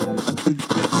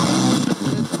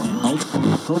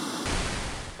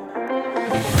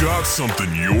Got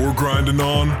something you're grinding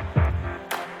on?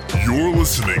 You're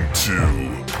listening to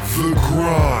The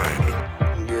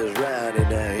Grind. Just rowdy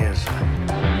down here, son.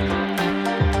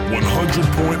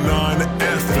 100.9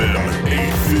 FM,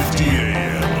 850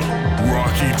 AM.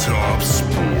 Rocky Top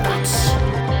Sports.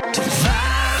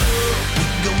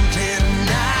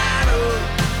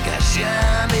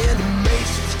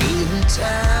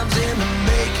 Times in the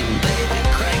making, baby,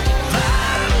 crank it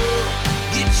vinyl.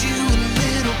 Get you a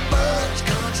little bunch,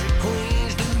 country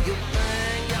queens, do your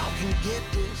thing. Y'all can get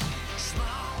this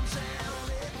small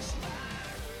town inspired.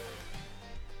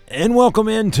 And welcome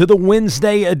into the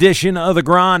Wednesday edition of The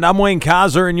Grind. I'm Wayne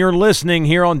Kiser, and you're listening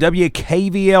here on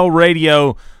WKVL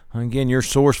Radio. Again, your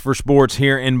source for sports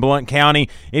here in Blount County.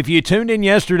 If you tuned in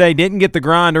yesterday, didn't get the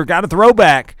grind, or got a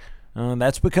throwback,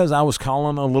 that's because I was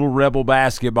calling a little Rebel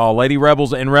basketball. Lady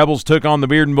Rebels and Rebels took on the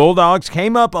Bearden Bulldogs.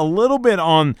 Came up a little bit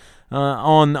on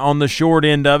the short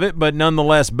end of it, but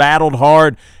nonetheless battled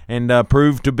hard and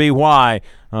proved to be why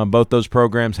both those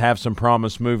programs have some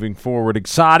promise moving forward.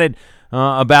 Excited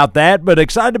about that, but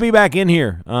excited to be back in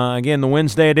here. Again, the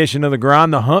Wednesday edition of The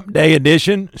Grind, the Hump Day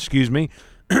edition,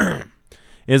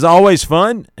 is always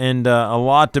fun and a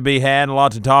lot to be had, a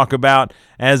lot to talk about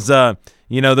as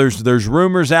there's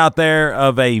rumors out there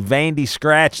of a Vandy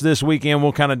scratch this weekend.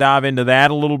 We'll kind of dive into that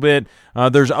a little bit.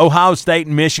 There's Ohio State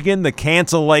and Michigan, the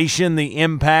cancellation, the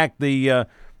impact, the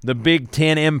Big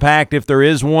Ten impact, if there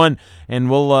is one, and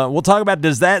we'll talk about,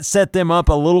 does that set them up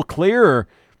a little clearer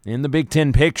in the Big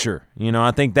Ten picture?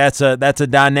 I think that's a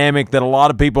dynamic that a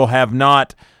lot of people have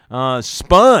not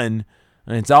spun.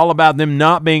 It's all about them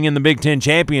not being in the Big Ten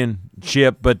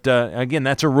championship, but again,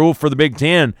 that's a rule for the Big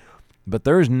Ten. But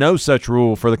there is no such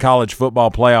rule for the college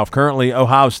football playoff. Currently,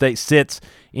 Ohio State sits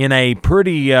in a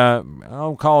pretty,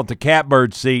 I'll call it the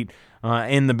catbird seat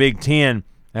in the Big Ten,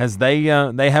 as they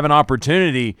have an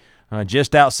opportunity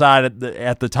just outside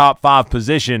at the top 5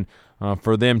 position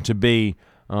for them to be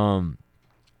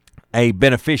a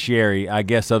beneficiary, I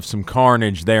guess, of some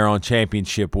carnage there on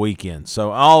championship weekend.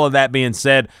 So all of that being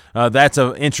said, that's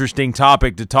an interesting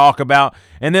topic to talk about.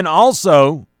 And then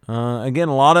also, again,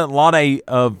 a lot of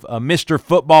Mr.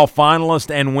 Football finalists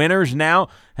and winners now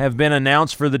have been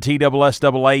announced for the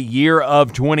TSSAA year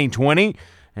of 2020,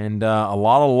 and a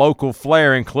lot of local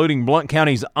flair, including Blount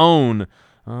County's own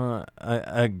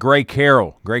Gray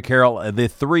Carroll. Gray Carroll, the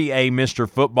 3A Mr.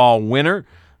 Football winner.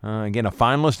 Again, a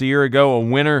finalist a year ago, a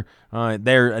winner.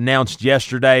 They're announced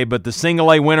yesterday, but the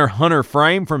single A winner, Hunter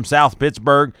Frame from South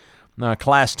Pittsburgh,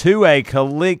 Class 2A,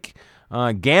 Kalik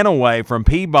Ganaway from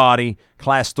Peabody,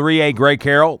 Class 3A, Gray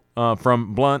Carroll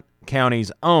from Blount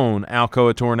County's own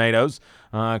Alcoa Tornadoes,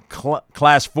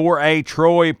 Class 4A,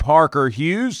 Troy Parker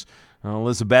Hughes,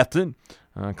 Elizabethton,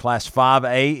 Class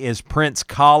 5A is Prince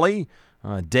Colley,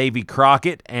 Davy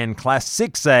Crockett, and Class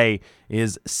 6A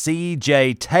is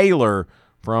C.J. Taylor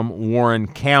from Warren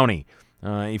County.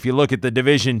 If you look at the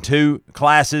Division II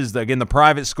classes, again, the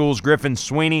private schools, Griffin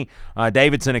Sweeney,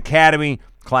 Davidson Academy,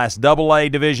 Class AA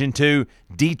Division II,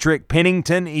 Dietrich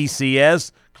Pennington,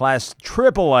 ECS, Class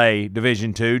AAA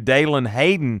Division II, Dalen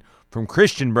Hayden from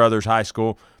Christian Brothers High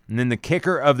School, and then the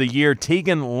kicker of the year,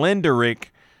 Tegan Linderick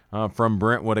from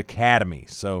Brentwood Academy.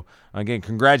 So, again,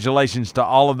 congratulations to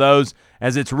all of those,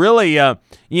 as it's really, I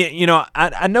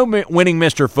know winning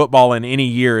Mr. Football in any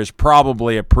year is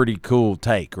probably a pretty cool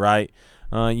take, right?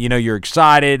 You're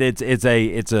excited. It's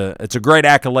a great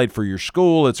accolade for your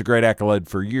school. It's a great accolade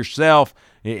for yourself.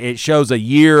 It shows a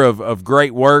year of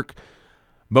great work.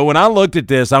 But when I looked at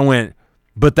this, I went,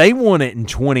 but they won it in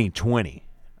 2020.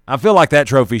 I feel like that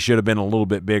trophy should have been a little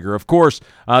bit bigger. Of course,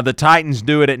 the Titans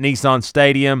do it at Nissan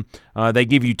Stadium. They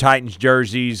give you Titans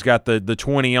jerseys, got the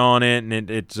 20 on it,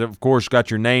 and it's, of course, got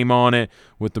your name on it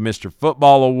with the Mr.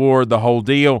 Football Award, the whole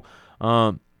deal.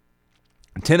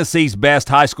 Tennessee's best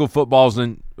high school football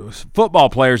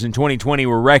players in 2020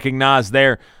 were recognized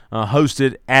there,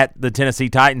 hosted at the Tennessee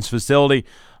Titans facility.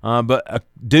 But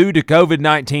due to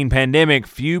COVID-19 pandemic,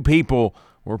 few people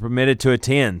were permitted to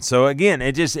attend. So again,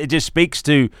 it just speaks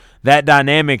to that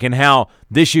dynamic and how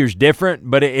this year's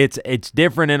different, but it's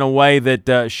different in a way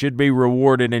that should be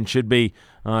rewarded and should be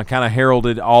kind of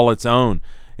heralded all its own.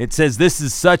 It says this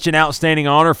is such an outstanding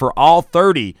honor for all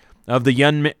 30 of the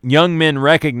young men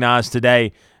recognized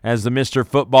today as the Mr.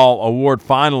 Football Award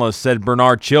finalists, said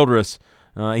Bernard Childress.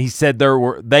 He said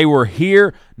they were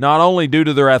here not only due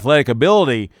to their athletic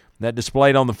ability that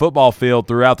displayed on the football field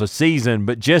throughout the season,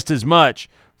 but just as much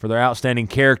for their outstanding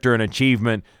character and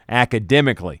achievement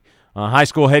academically. High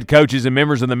school head coaches and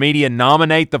members of the media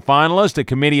nominate the finalists. A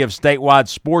committee of statewide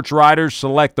sports writers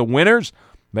select the winners.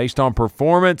 based on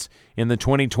performance in the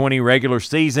 2020 regular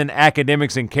season.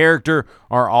 Academics and character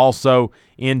are also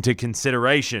into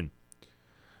consideration.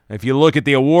 If you look at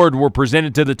the award, were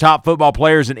presented to the top football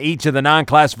players in each of the 9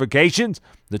 classifications.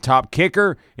 The top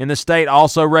kicker in the state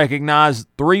also recognized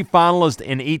 3 finalists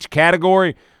in each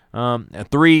category,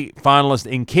 3 finalists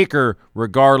in kicker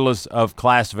regardless of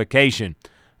classification.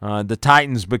 The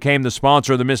Titans became the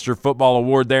sponsor of the Mr. Football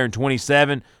Award there in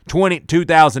 2007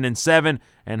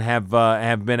 and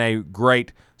have been a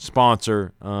great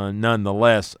sponsor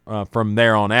nonetheless from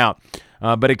there on out.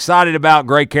 But excited about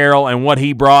Gray Carroll and what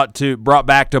he brought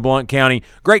back to Blount County.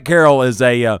 Gray Carroll is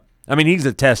he's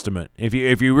a testament.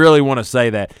 If you really want to say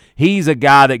that, he's a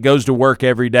guy that goes to work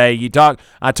every day.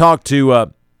 I talk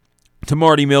to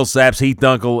Marty Millsaps, Heath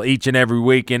Dunkel each and every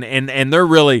week, and they're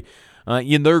really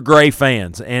they're Gray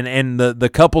fans. And the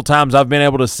couple times I've been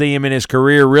able to see him in his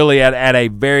career, really at a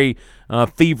very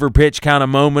fever pitch kind of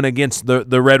moment against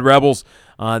the Red Rebels.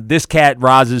 This cat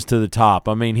rises to the top.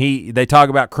 I mean, they talk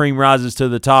about cream rises to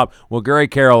the top. Well, Gray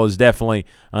Carroll is definitely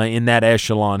in that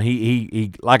echelon.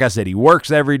 He like I said, he works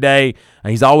every day.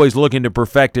 He's always looking to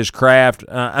perfect his craft.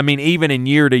 Even in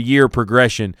year-to-year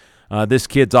progression, this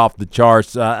kid's off the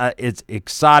charts. It's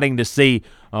exciting to see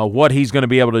what he's going to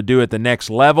be able to do at the next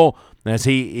level, as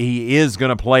he is going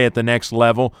to play at the next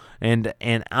level. And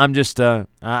I'm just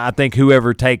I think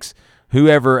whoever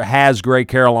has Gray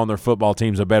Carroll on their football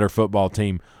team is a better football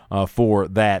team for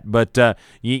that. But I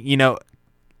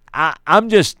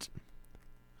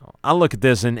look at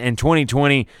this in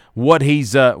 2020, what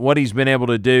he's been able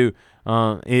to do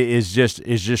is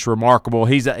just remarkable.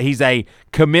 He's a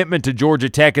commitment to Georgia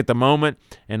Tech at the moment,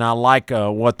 and I like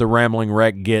what the Rambling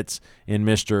Wreck gets in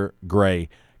Mr. Gray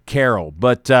Carroll.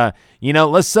 But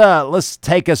let's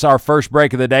take us our first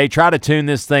break of the day. Try to tune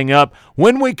this thing up.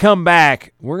 When we come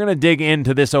back, we're going to dig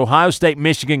into this Ohio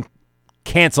State-Michigan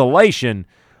cancellation,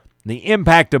 the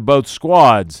impact of both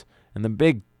squads, and the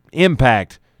big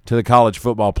impact to the college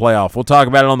football playoff. We'll talk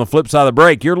about it on the flip side of the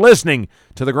break. You're listening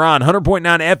to The Grind, 100.9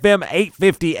 FM,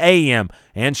 850 AM,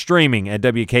 and streaming at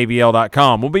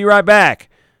WKVL.com. We'll be right back.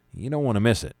 You don't want to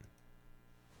miss it.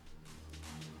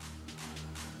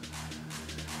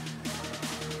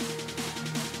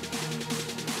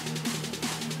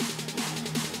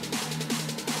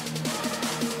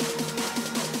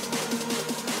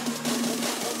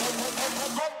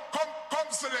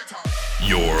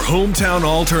 Your hometown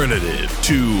alternative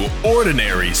to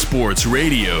Ordinary Sports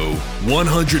Radio,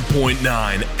 100.9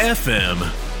 FM,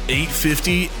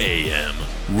 850 AM.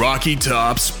 Rocky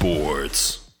Top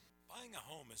Sports. Buying a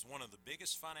home is one of the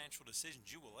biggest financial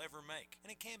decisions you will ever make,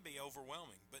 and it can be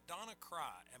overwhelming. But Donna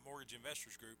Cry at Mortgage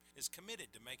Investors Group is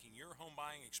committed to making your home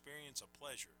buying experience a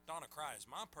pleasure. Donna Cry is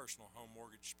my personal home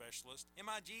mortgage specialist.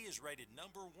 MIG is rated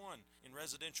 #1 in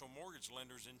residential mortgage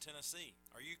lenders in Tennessee.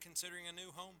 Are you considering a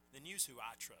new home? Then use who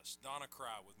I trust, Donna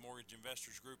Cry with Mortgage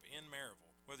Investors Group in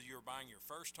Maryville. Whether you're buying your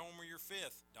first home or your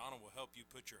fifth, Donna will help you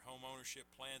put your home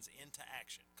ownership plans into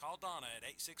action. Call Donna at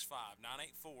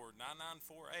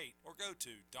 865-984-9948 or go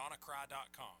to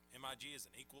donnacry.com. MIG is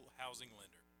an equal housing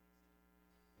lender.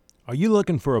 Are you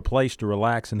looking for a place to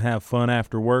relax and have fun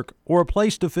after work, or a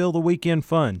place to fill the weekend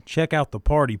fun? Check out the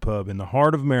Party Pub in the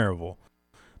heart of Maryville.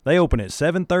 They open at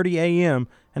 7:30 a.m.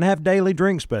 and have daily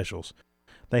drink specials.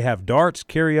 They have darts,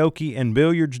 karaoke, and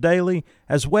billiards daily,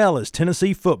 as well as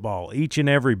Tennessee football each and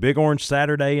every Big Orange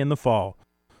Saturday in the fall.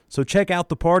 So check out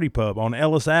the Party Pub on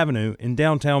Ellis Avenue in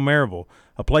downtown Maryville,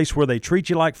 a place where they treat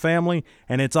you like family,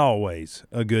 and it's always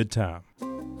a good time.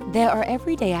 There are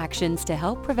everyday actions to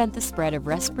help prevent the spread of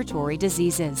respiratory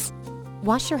diseases.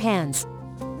 Wash your hands.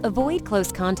 Avoid close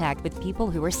contact with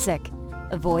people who are sick.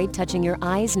 Avoid touching your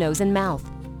eyes, nose, and mouth.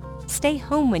 Stay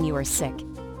home when you are sick.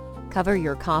 Cover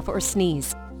your cough or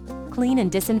sneeze. Clean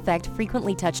and disinfect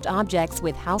frequently touched objects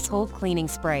with household cleaning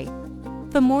spray.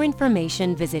 For more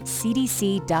information, visit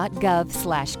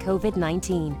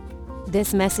cdc.gov/COVID-19.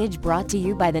 This message brought to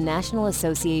you by the National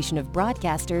Association of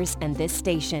Broadcasters and this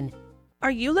station. Are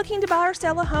you looking to buy or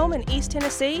sell a home in East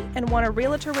Tennessee and want a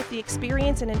realtor with the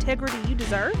experience and integrity you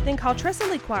deserve? Then call Tressa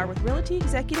Lequire with Realty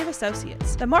Executive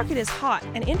Associates. The market is hot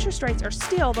and interest rates are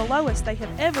still the lowest they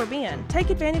have ever been. Take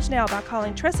advantage now by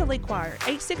calling Tressa Lequire,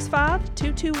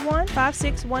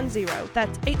 865-221-5610.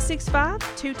 That's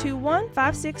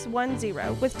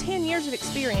 865-221-5610. With 10 years of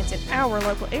experience in our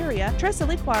local area, Tressa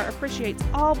Lequire appreciates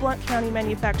all Blount County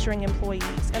manufacturing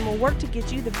employees and will work to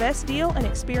get you the best deal and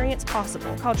experience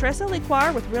possible. Call Tressa Lequire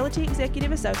with Realty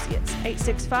Executive Associates,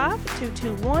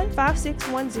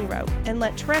 865-221-5610, and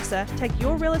let Tressa take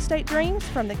your real estate dreams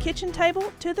from the kitchen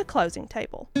table to the closing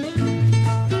table.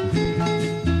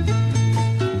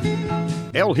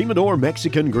 El Jimador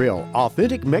Mexican Grill,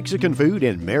 authentic Mexican food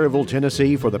in Maryville,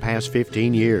 Tennessee for the past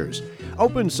 15 years.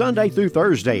 Open Sunday through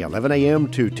Thursday, 11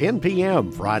 a.m. to 10 p.m.,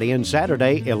 Friday and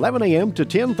Saturday, 11 a.m. to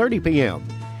 10:30 p.m.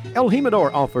 El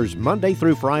Jimador offers Monday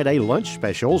through Friday lunch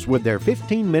specials with their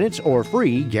 15 minutes or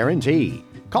free guarantee.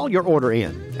 Call your order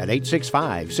in at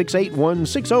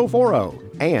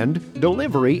 865-681-6040, and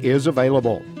delivery is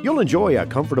available. You'll enjoy a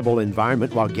comfortable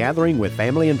environment while gathering with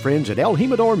family and friends at El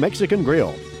Jimador Mexican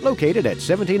Grill, located at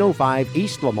 1705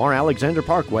 East Lamar Alexander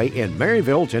Parkway in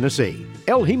Maryville, Tennessee.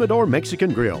 El Jimador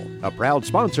Mexican Grill, a proud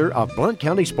sponsor of Blount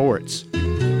County Sports.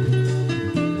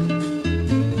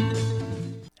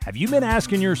 Have you been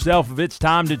asking yourself if it's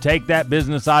time to take that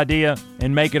business idea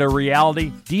and make it a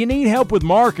reality? Do you need help with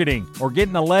marketing or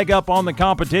getting a leg up on the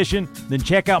competition? Then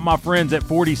check out my friends at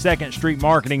 42nd Street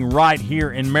Marketing right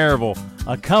here in Maryville,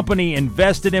 a company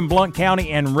invested in Blount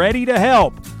County and ready to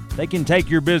help. They can take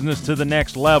your business to the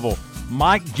next level.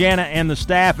 Mike, Jana, and the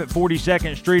staff at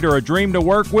 42nd Street are a dream to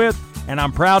work with, and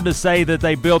I'm proud to say that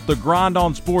they built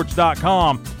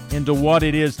thegrindonsports.com into what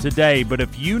it is today. But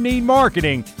if you need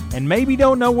marketing and maybe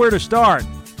don't know where to start,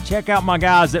 check out my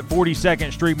guys at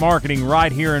 42nd Street Marketing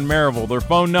right here in Maryville. Their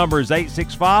phone number is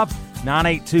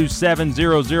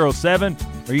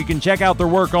 865-982-7007, or you can check out their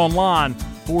work online,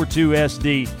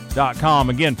 42sd.com.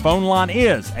 Again, phone line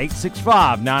is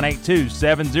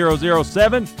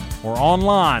 865-982-7007 or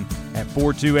online at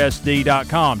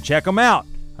 42sd.com. Check them out.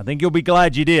 I think you'll be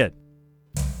glad you did.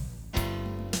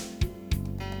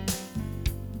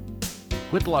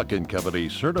 Whitlock & Company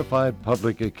Certified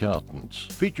Public Accountants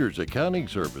features accounting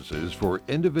services for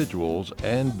individuals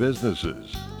and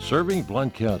businesses. Serving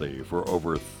Blount County for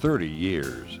over 30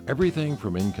 years. Everything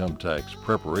from income tax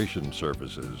preparation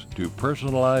services to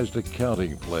personalized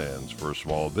accounting plans for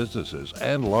small businesses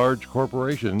and large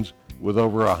corporations with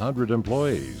over 100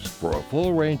 employees for a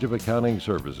full range of accounting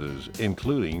services,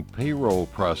 including payroll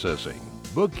processing,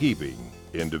 bookkeeping,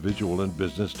 individual and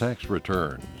business tax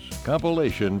returns,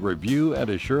 compilation, review, and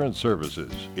assurance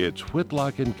services. It's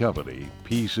Whitlock & Company,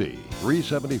 PC,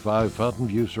 375 Fountain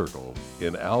View Circle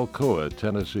in Alcoa,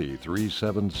 Tennessee,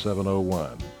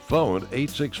 37701. Phone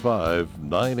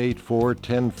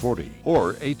 865-984-1040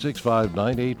 or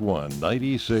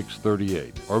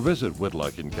 865-981-9638, or visit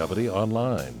Whitlock & Company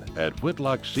online at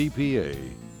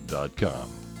whitlockcpa.com.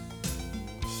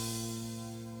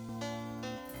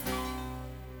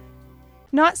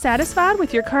 Not satisfied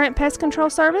with your current pest control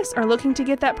service or looking to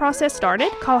get that process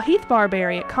started? Call Heath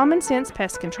Barberry at Common Sense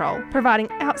Pest Control, providing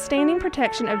outstanding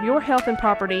protection of your health and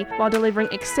property while delivering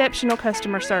exceptional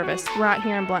customer service right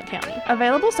here in Blount County.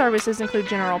 Available services include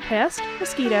general pest,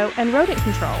 mosquito, and rodent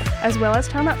control, as well as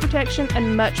termite protection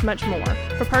and much, much more.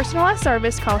 For personalized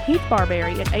service, call Heath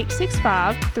Barberry at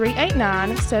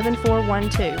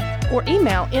 865-389-7412 or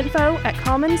email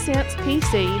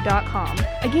info@commonsensepc.com.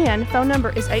 Again, phone number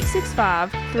is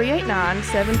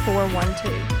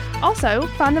 865-389-7412. Also,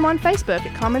 find them on Facebook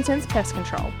at Common Sense Pest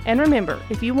Control. And remember,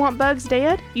 if you want bugs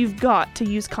dead, you've got to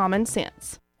use common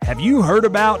sense. Have you heard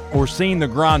about or seen the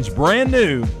Grind's brand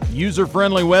new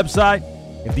user-friendly website?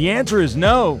 If the answer is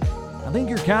no, I think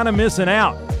you're kind of missing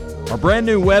out. Our brand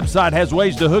new website has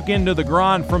ways to hook into the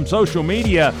Grind from social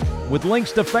media with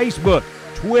links to Facebook,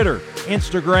 Twitter,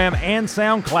 Instagram, and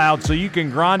SoundCloud, so you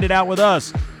can grind it out with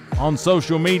us on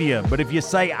social media. But if you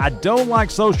say, I don't like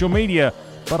social media,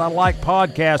 but I like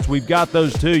podcasts, we've got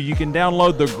those too. You can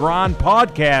download the Grind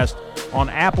podcast on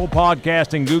Apple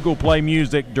Podcast and Google Play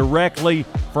Music directly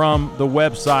from the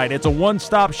website. It's a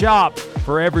one-stop shop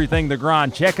for everything The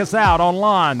Grind. Check us out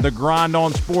online,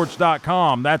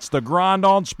 thegrindonsports.com. That's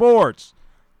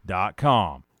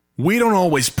thegrindonsports.com. We don't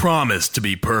always promise to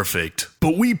be perfect,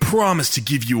 but we promise to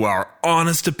give you our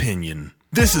honest opinion.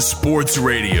 This is sports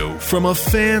radio from a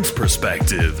fan's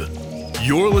perspective.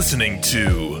 You're listening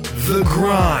to The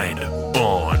Grind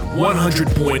on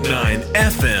 100.9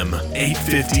 FM,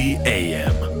 850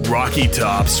 AM, Rocky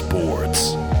Top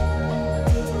Sports.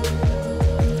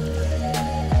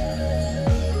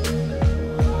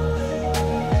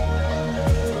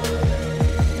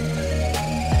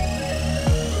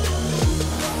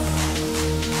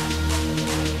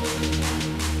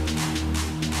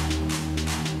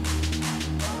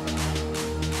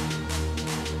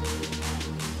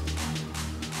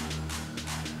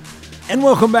 And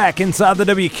welcome back inside the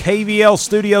WKVL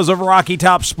studios of Rocky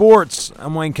Top Sports.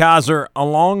 I'm Wayne Kiser,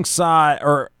 alongside,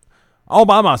 or all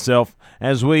by myself,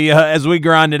 as we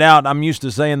grind it out. I'm used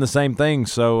to saying the same thing,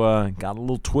 so got a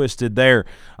little twisted there.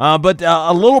 But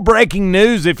a little breaking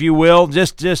news, if you will,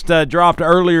 just dropped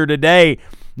earlier today.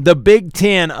 The Big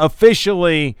Ten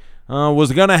officially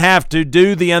was going to have to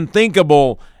do the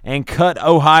unthinkable and cut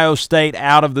Ohio State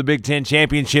out of the Big Ten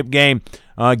championship game,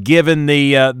 given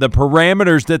the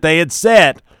parameters that they had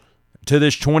set to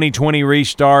this 2020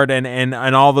 restart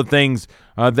and all the things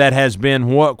that has been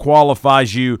what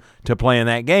qualifies you to play in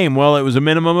that game. Well, it was a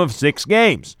minimum of 6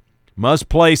 games. Must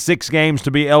play 6 games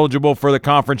to be eligible for the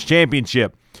conference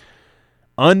championship.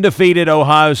 Undefeated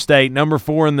Ohio State, number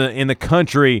 4 in the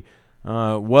country,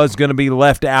 was going to be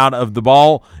left out of the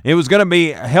ball. It was going to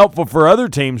be helpful for other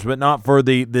teams, but not for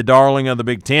the darling of the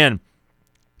Big Ten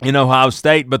in Ohio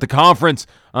State. But the conference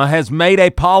has made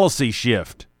a policy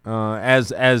shift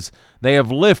as they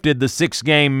have lifted the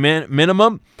 6-game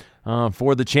minimum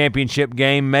for the championship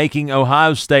game, making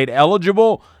Ohio State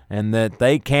eligible and that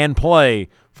they can play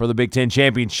for the Big Ten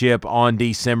championship on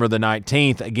December the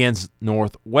 19th against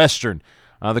Northwestern.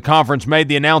 The conference made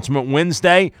the announcement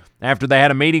Wednesday after they had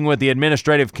a meeting with the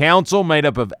administrative council made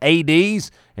up of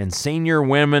ADs and senior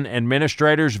women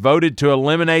administrators voted to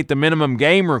eliminate the minimum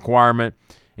game requirement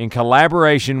in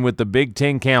collaboration with the Big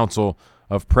Ten Council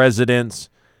of Presidents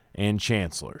and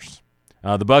Chancellors.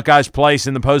 The Buckeyes' place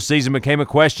in the postseason became a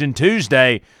question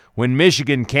Tuesday when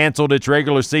Michigan canceled its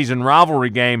regular season rivalry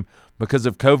game because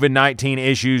of COVID-19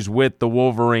 issues with the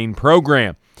Wolverine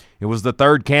program. It was the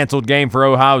 3rd canceled game for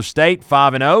Ohio State,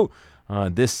 5-0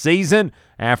 this season,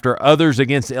 after others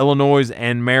against Illinois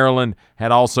and Maryland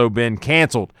had also been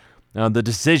canceled. The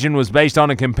decision was based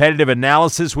on a competitive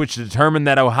analysis which determined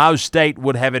that Ohio State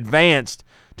would have advanced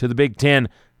to the Big Ten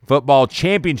football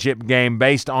championship game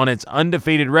based on its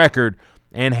undefeated record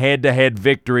and head-to-head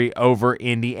victory over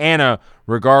Indiana,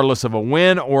 regardless of a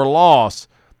win or loss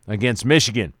against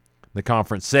Michigan. The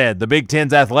conference said. The Big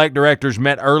Ten's athletic directors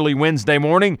met early Wednesday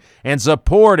morning and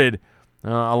supported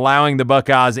allowing the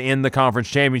Buckeyes in the conference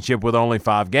championship with only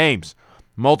 5 games.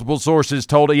 Multiple sources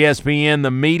told ESPN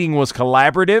the meeting was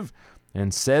collaborative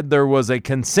and said there was a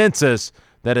consensus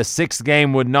that a 6th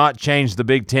game would not change the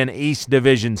Big Ten East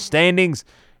Division standings.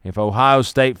 If Ohio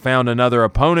State found another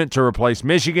opponent to replace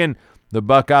Michigan, the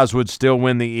Buckeyes would still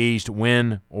win the East,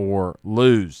 win or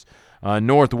lose.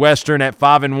 Northwestern at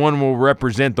 5-1 will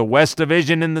represent the West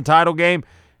Division in the title game,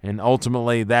 and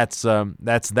ultimately that's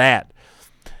that.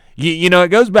 You know, it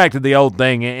goes back to the old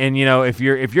thing, and you know, if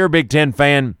you're a Big Ten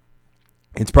fan,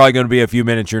 it's probably going to be a few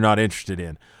minutes you're not interested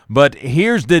in. But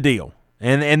here's the deal,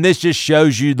 and this just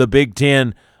shows you the Big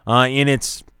Ten in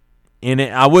its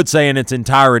I would say in its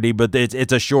entirety, but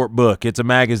it's a short book. It's a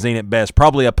magazine at best,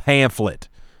 probably a pamphlet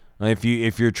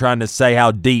if you're trying to say how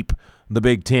deep the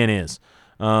Big Ten is.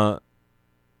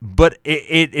 But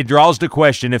it draws the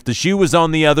question, if the shoe was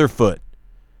on the other foot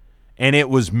and it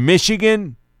was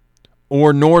Michigan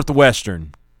or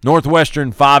Northwestern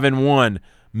 5-1,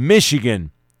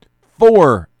 Michigan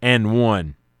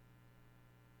 4-1,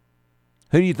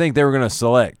 who do you think they were going to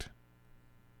select?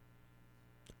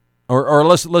 Or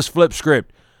let's flip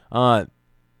script.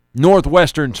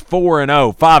 Northwestern's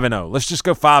 4-0, 5-0. Let's just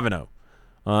go 5-0.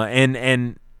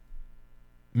 And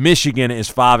Michigan is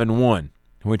 5-1.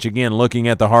 Which, again, looking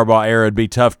at the Harbaugh era, it'd be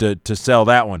tough to sell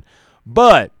that one.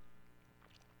 But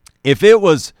if it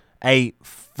was a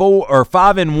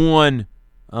 5-1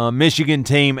 Michigan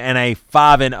team and a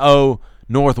 5-0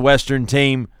 Northwestern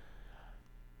team,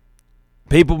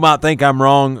 people might think I'm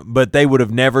wrong, but they would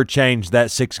have never changed that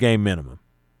 6-game minimum.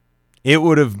 It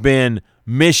would have been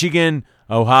Michigan,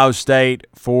 Ohio State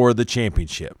for the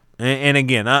championship. And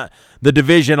again, the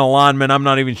division alignment, I'm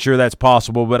not even sure that's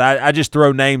possible, but I just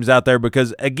throw names out there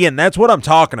because, again, that's what I'm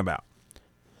talking about.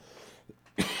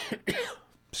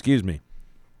 Excuse me.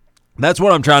 That's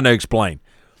what I'm trying to explain.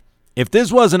 If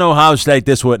this wasn't Ohio State,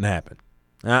 this wouldn't happen.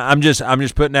 I'm just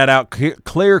putting that out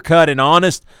clear cut and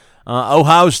honest.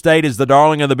 Ohio State is the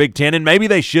darling of the Big Ten, and maybe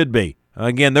they should be.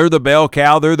 Again, they're the bell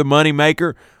cow. They're the money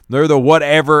maker. They're the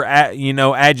whatever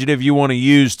adjective you want to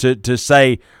use to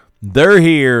say they're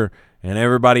here and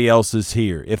everybody else is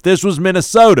here. If this was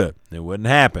Minnesota, it wouldn't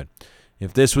happen.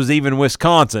 If this was even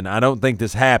Wisconsin, I don't think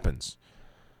this happens.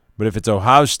 But if it's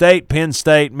Ohio State, Penn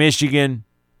State, Michigan,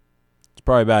 it's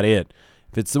probably about it.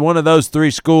 If it's one of those 3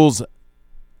 schools,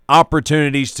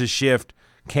 opportunities to shift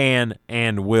can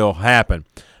and will happen.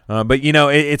 But,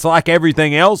 it's like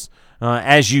everything else.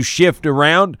 As you shift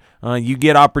around, you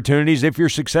get opportunities if you're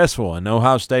successful, and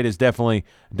Ohio State has definitely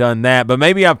done that. But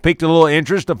maybe I've piqued a little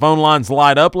interest. The phone lines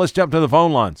light up. Let's jump to the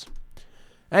phone lines.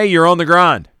 Hey, you're on the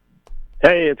grind.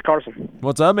 Hey, it's Carson.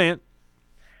 What's up, man?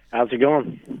 How's it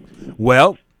going?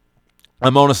 Well,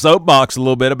 I'm on a soapbox a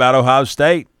little bit about Ohio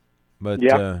State, but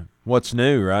what's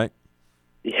new, right?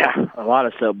 Yeah, a lot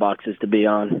of soapboxes to be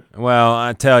on. Well,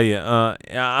 I tell you, I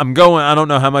don't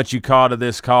know how much you caught of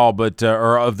this call, but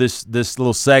or of this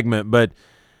little segment, but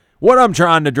What I'm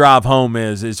trying to drive home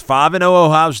is 5-0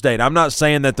 Ohio State. I'm not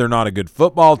saying that they're not a good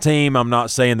football team. I'm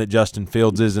not saying that Justin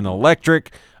Fields isn't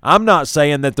electric. I'm not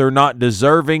saying that they're not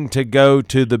deserving to go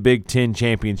to the Big Ten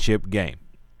championship game.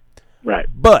 Right.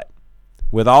 But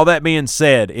with all that being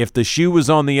said, if the shoe was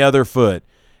on the other foot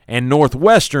and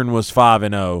Northwestern was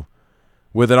 5-0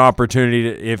 with an opportunity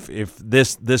to, if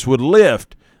this would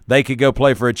lift, they could go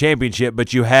play for a championship,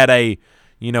 but you had a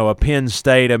Penn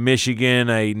State, a Michigan,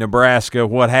 a Nebraska,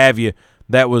 what have you,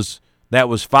 that was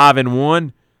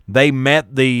 5-1. They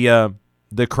met the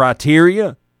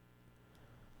criteria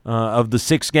of the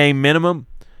 6-game minimum.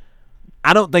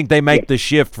 I don't think they make the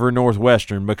shift for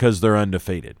Northwestern because they're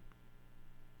undefeated.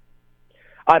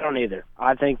 I don't either.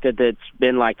 I think that it's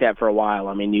been like that for a while.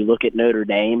 I mean, you look at Notre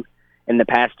Dame in the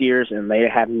past years, and they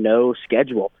have no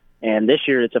schedule. And this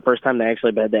year, it's the first time they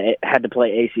actually had to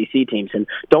play ACC teams. And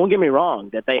don't get me wrong,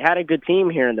 that they had a good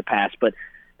team here in the past, but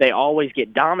they always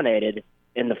get dominated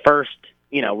in the first,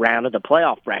 round of the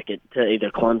playoff bracket to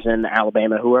either Clemson,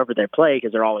 Alabama, whoever they play,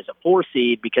 because they're always a 4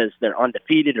 seed because they're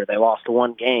undefeated or they lost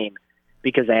one game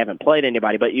because they haven't played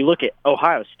anybody. But you look at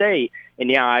Ohio State, and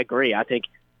yeah, I agree. I think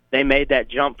they made that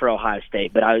jump for Ohio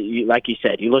State. But like you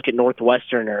said, you look at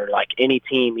Northwestern or like any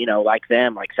team, like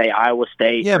them, like say Iowa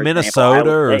State. Yeah,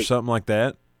 Minnesota or something like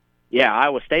that. Yeah,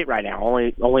 Iowa State right now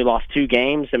only lost 2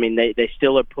 games. I mean, they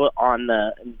still are put on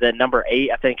the number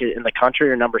 8, I think, in the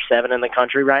country, or number 7 in the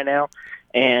country right now.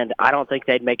 And I don't think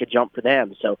they'd make a jump for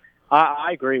them. So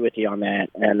I agree with you on that.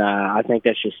 And I think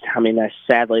that's just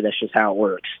how it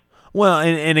works. Well,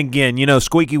 and again,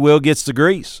 squeaky wheel gets the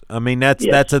grease. I mean, that's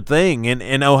a thing.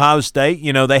 In Ohio State,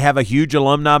 they have a huge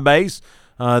alumni base.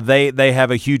 They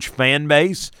have a huge fan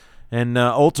base, and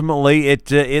ultimately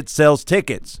it sells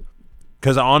tickets.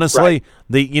 Because honestly,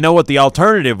 right. What the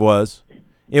alternative was?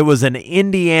 It was an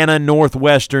Indiana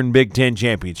Northwestern Big Ten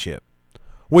championship,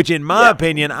 which in my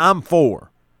opinion I'm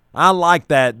for. I like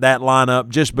that lineup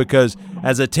just because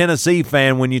as a Tennessee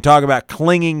fan, when you talk about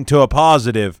clinging to a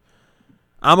positive,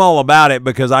 I'm all about it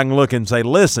because I can look and say,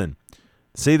 listen,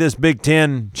 see this Big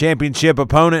Ten championship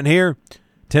opponent here?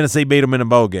 Tennessee beat them in a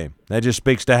bowl game. That just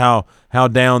speaks to how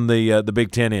down the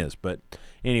Big Ten is. But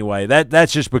anyway,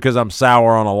 that's just because I'm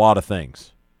sour on a lot of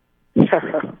things.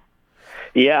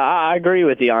 Yeah, I agree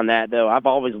with you on that, though. I've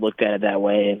always looked at it that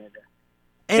way.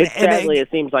 Sadly, it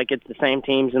seems like it's the same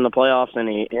teams in the playoffs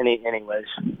anyways.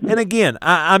 And again,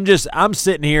 I'm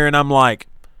sitting here and I'm like,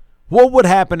 what would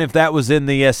happen if that was in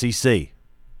the SEC?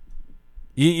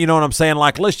 You know what I'm saying?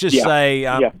 Like, let's just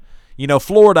say,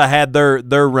 Florida had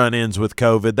their run-ins with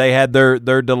COVID. They had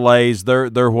their delays,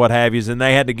 their what have yous, and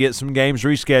they had to get some games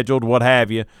rescheduled, what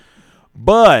have you.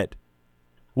 But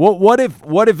what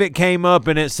if it came up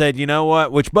and it said, you know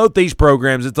what? Which both these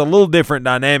programs, it's a little different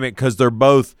dynamic because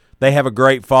they have a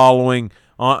great following.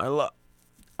 I'm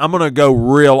going to go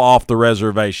real off the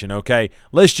reservation. Okay,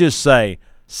 let's just say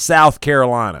South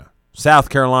Carolina. South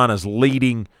Carolina's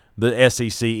leading the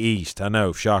SEC East. I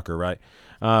know, shocker, right?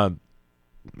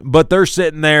 But they're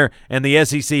sitting there, and the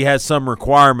SEC has some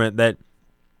requirement that,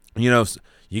 you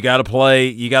got to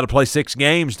play 6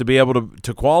 games to be able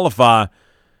to qualify.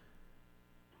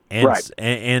 And, right.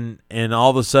 and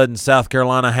all of a sudden, South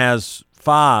Carolina has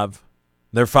 5.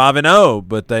 They're 5-0,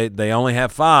 but they only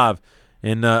have 5.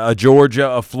 And a Georgia,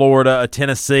 a Florida, a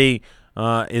Tennessee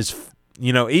is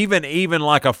even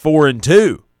like a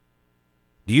 4-2.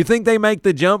 Do you think they make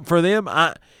the jump for them?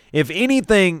 If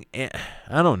anything,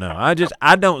 I don't know.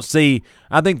 I don't see.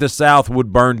 I think the South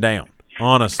would burn down.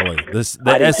 Honestly,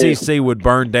 the SEC would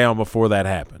burn down before that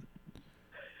happened.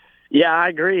 Yeah, I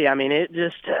agree. I mean, it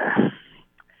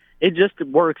just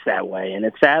works that way, and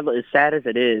it's sad as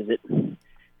it is.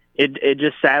 It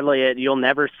just sadly you'll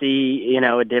never see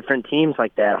a different teams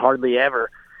like that, hardly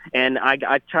ever. And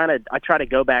I try to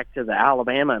go back to the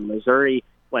Alabama and Missouri.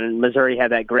 When Missouri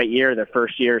had that great year, their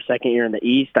first year, second year in the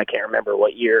East, I can't remember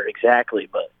what year exactly,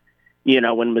 but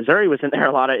when Missouri was in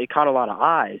there, it caught a lot of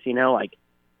eyes. Like,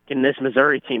 can this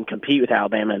Missouri team compete with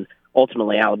Alabama? And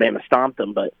ultimately, Alabama stomped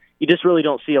them. But you just really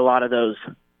don't see a lot of those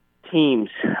teams,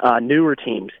 newer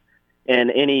teams, in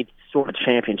any sort of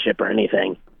championship or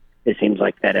anything. It seems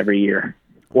like that every year,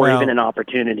 or even an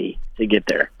opportunity to get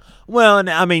there. Well, and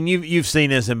I mean, you've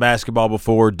seen this in basketball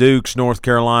before. Duke's, North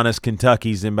Carolina's,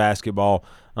 Kentucky's in basketball.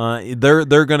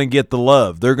 They're going to get the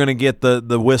love. They're going to get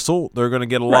the whistle. They're going to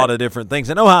get a lot of different things.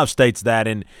 And Ohio State's that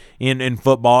in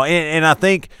football. And I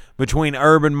think between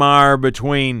Urban Meyer,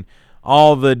 between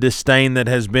all the disdain that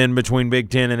has been between Big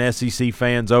Ten and SEC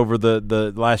fans over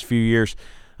the last few years,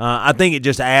 I think it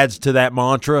just adds to that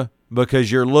mantra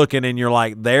because you're looking and you're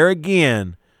like, there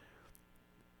again,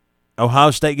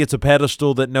 Ohio State gets a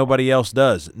pedestal that nobody else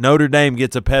does. Notre Dame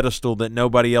gets a pedestal that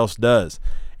nobody else does.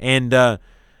 And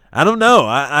I don't know.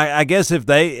 I guess if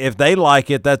they like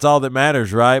it, that's all that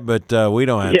matters, right? But we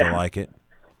don't have to like it.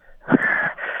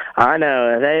 I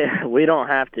know we don't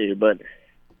have to, but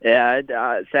yeah,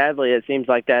 sadly it seems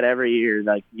like that every year.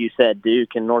 Like you said,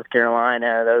 Duke and North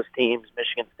Carolina, those teams,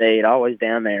 Michigan State, always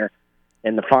down there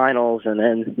in the finals, and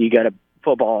then you go to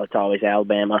football, it's always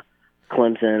Alabama,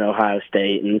 Clemson, Ohio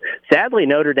State, and sadly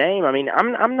Notre Dame. I mean,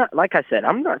 I'm not, like I said,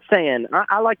 I'm not saying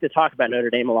I like to talk about Notre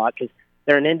Dame a lot because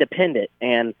they're an independent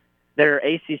and they're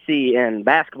ACC in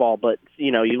basketball, but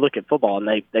you look at football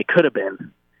and they could have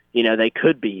been, they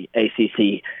could be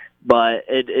ACC, but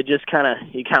it just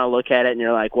you kind of look at it and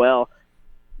you're like, well,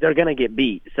 they're going to get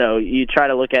beat. So you try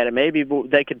to look at it. Maybe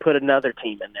they could put another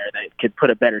team in there that could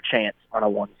put a better chance on a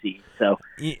 1 seed. So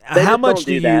how much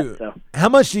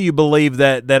do you believe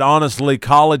that honestly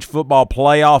college football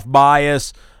playoff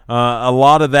bias, a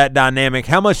lot of that dynamic,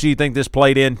 how much do you think this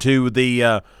played into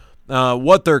the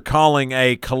what they're calling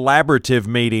a collaborative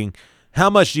meeting? How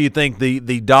much do you think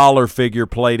the dollar figure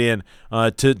played in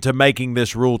to making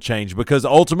this rule change? Because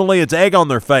ultimately it's egg on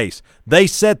their face. They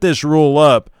set this rule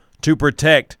up to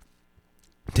protect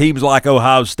teams like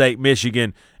Ohio State,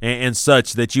 Michigan, and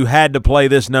such, that you had to play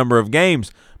this number of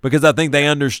games, because I think they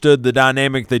understood the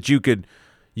dynamic that you could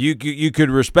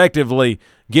respectively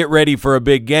get ready for a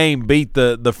big game, beat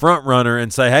the front runner,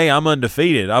 and say, hey, I'm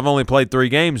undefeated. I've only played 3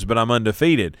 games, but I'm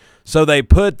undefeated. So they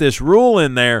put this rule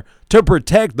in there to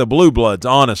protect the Blue Bloods,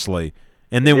 honestly.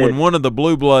 And then when one of the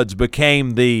Blue Bloods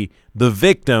became the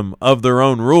victim of their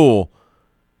own rule,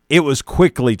 it was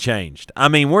quickly changed. I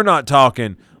mean, we're not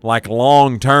talking like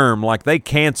long term. Like they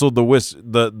canceled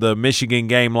the Michigan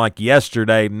game like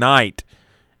yesterday night,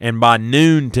 and by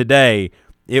noon today,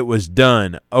 it was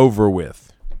done, over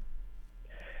with.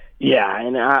 Yeah,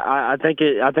 and I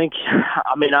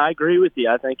agree with you.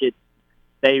 I think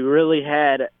they really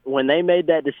had, when they made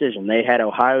that decision, they had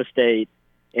Ohio State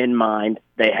in mind.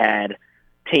 They had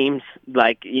teams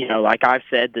like I've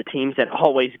said, the teams that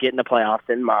always get in the playoffs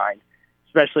in mind,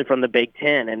 especially from the Big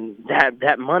Ten, and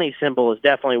that money symbol is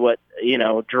definitely what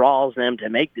draws them to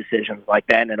make decisions like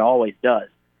that, and it always does.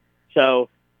 So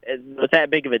with that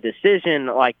big of a decision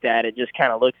like that, it just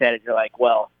kind of looks at it. You're like,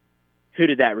 well, who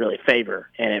did that really favor?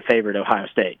 And it favored Ohio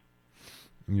State.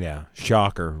 Yeah,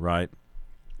 shocker, right?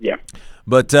 Yeah.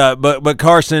 But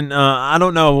Carson, I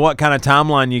don't know what kind of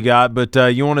timeline you got, but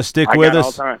you want to stick with us?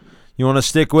 All the time. You want to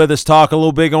stick with us? Talk a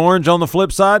little Big Orange on the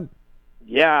flip side.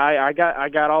 Yeah, I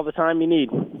got all the time you need.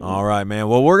 All right, man.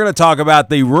 Well, we're going to talk about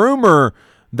the rumor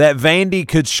that Vandy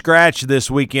could scratch this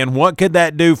weekend. What could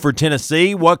that do for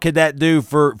Tennessee? What could that do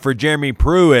for Jeremy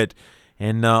Pruitt?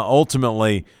 And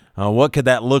ultimately, what could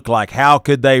that look like? How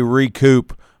could they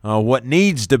recoup what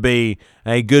needs to be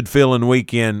a good-feeling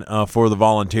weekend for the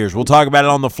Volunteers? We'll talk about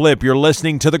it on the flip. You're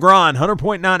listening to The Grind,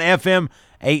 100.9 FM,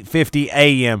 850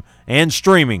 AM, and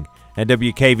streaming at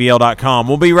WKVL.com.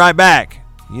 We'll be right back.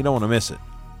 You don't want to miss it.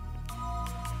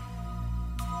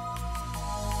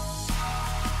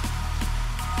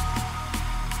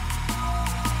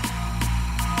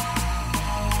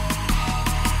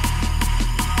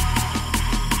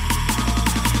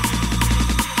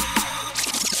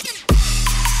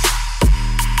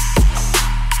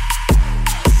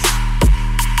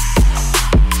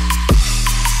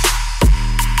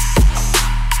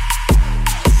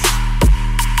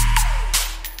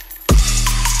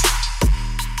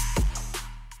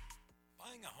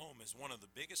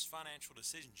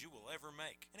 Decisions you will ever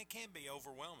make, and it can be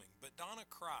overwhelming, but Donna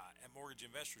Cry at Mortgage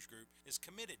Investors Group is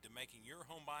committed to making your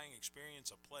home buying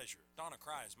experience a pleasure. Donna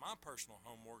Cry is my personal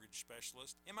home mortgage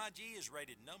specialist. MIG is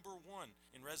rated #1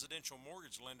 in residential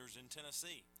mortgage lenders in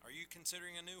Tennessee. Are you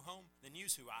considering a new home? Then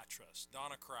use who I trust,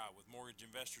 Donna Cry with Mortgage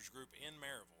Investors Group in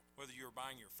Maryville. Whether you're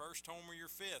buying your first home or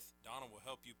your fifth, Donna will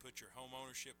help you put your home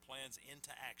ownership plans into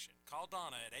action. Call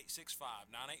Donna at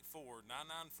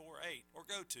 865-984-9948 or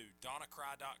go to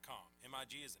donnacry.com.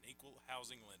 MIG is an equal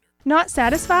housing lender. Not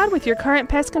satisfied with your current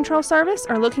pest control service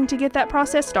or looking to get that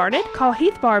process started? Call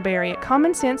Heath Barberry at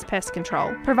Common Sense Pest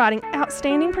Control, providing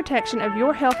outstanding protection of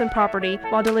your health and property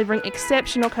while delivering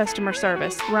exceptional customer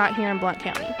service right here in Blount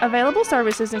County. Available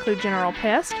services include general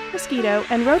pest, mosquito,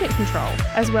 and rodent control,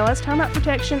 as well as termite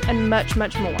protection and much,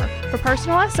 much more. For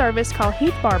personalized service, call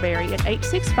Heath Barberry at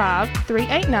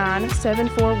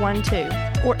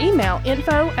 865-389-7412 or email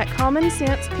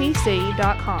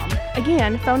info@commonsensepc.com.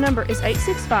 Again, phone number is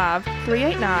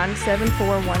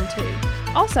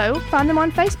 865-389-7412. Also, find them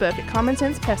on Facebook at Common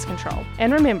Sense Pest Control.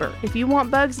 And remember, if you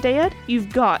want bugs dead,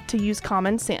 you've got to use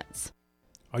common sense.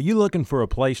 Are you looking for a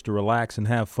place to relax and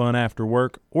have fun after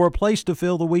work, or a place to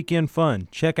fill the weekend fun?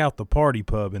 Check out the Party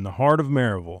Pub in the heart of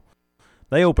Maryville.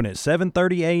 They open at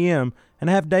 7:30 a.m. and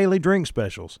have daily drink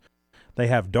specials. They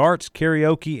have darts,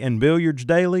 karaoke, and billiards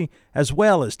daily, as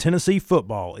well as Tennessee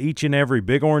football each and every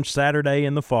Big Orange Saturday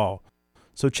in the fall.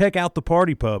 So check out the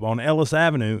Party Pub on Ellis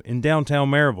Avenue in downtown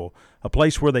Maryville, a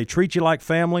place where they treat you like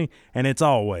family, and it's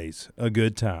always a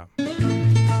good time.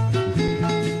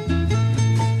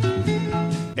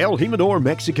 El Jimador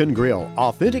Mexican Grill,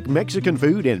 authentic Mexican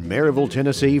food in Maryville,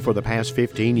 Tennessee for the past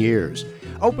 15 years.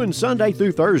 Open Sunday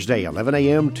through Thursday, 11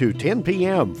 a.m. to 10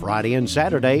 p.m., Friday and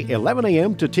Saturday, 11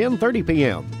 a.m. to 10:30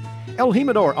 p.m. El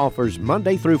Jimador offers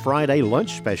Monday through Friday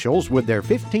lunch specials with their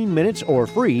 15 minutes or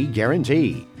free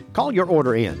guarantee. Call your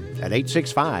order in at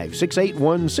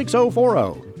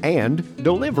 865-681-6040, and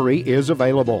delivery is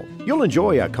available. You'll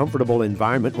enjoy a comfortable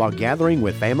environment while gathering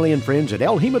with family and friends at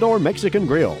El Jimador Mexican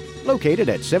Grill, located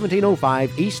at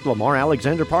 1705 East Lamar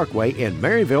Alexander Parkway in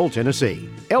Maryville, Tennessee.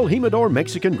 El Jimador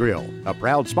Mexican Grill, a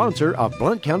proud sponsor of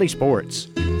Blount County Sports.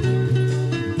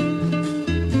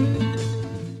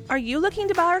 Are you looking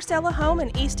to buy or sell a home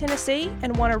in East Tennessee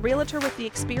and want a realtor with the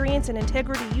experience and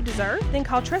integrity you deserve? Then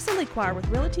call Tressa Lequire with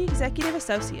Realty Executive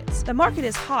Associates. The market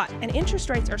is hot and interest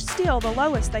rates are still the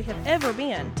lowest they have ever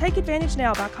been. Take advantage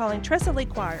now by calling Tressa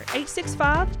Lequire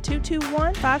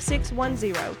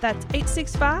 865-221-5610. That's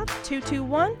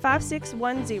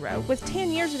 865-221-5610. With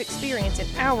 10 years of experience in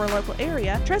our local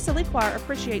area, Tressa Lequire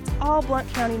appreciates all Blount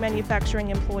County manufacturing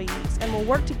employees and will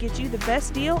work to get you the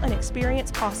best deal and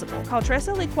experience possible. Call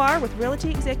Tressa Lequire with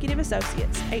Realty Executive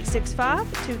Associates,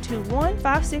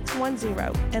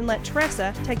 865-221-5610, and let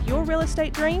Tressa take your real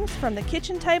estate dreams from the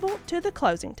kitchen table to the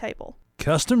closing table.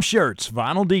 Custom shirts,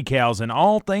 vinyl decals, and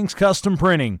all things custom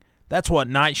printing. That's what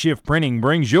Night Shift Printing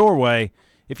brings your way.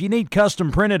 If you need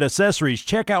custom printed accessories,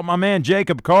 check out my man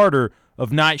Jacob Carter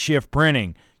of Night Shift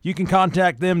Printing. You can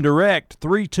contact them direct,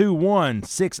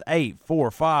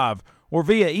 321-6845, or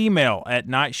via email at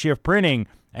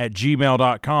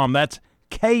nightshiftprinting@gmail.com. That's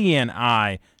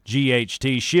KNIGHT,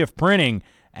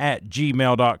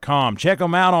 shiftprinting@gmail.com. Check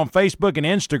them out on Facebook and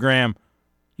Instagram.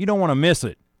 You don't want to miss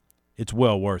it. It's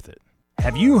well worth it.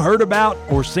 Have you heard about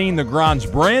or seen The Grind's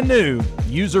brand new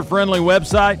user-friendly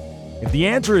website? If the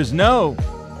answer is no,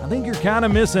 I think you're kind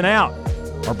of missing out.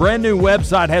 Our brand new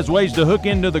website has ways to hook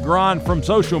into The Grind from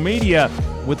social media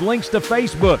with links to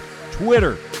Facebook,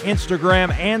 Twitter,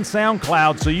 Instagram, and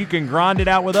SoundCloud, so you can grind it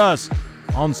out with us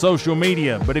on social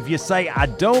media. But if you say, I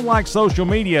don't like social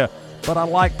media, but I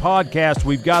like podcasts,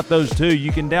 we've got those too.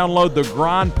 You can download the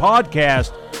Grind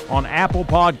podcast on Apple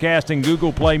Podcast and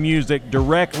Google Play Music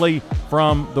directly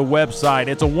from the website.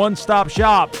 It's a one-stop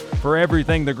shop for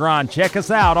everything The Grind. Check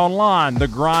us out online,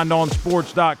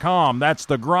 thegrindonsports.com. That's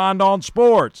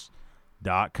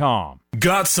thegrindonsports.com.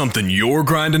 Got something you're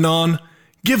grinding on?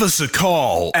 Give us a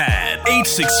call at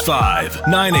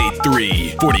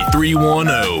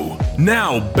 865-983-4310.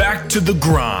 Now back to The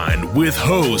Grind with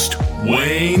host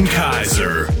Wayne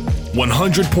Kiser.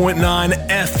 100.9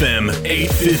 FM,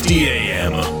 850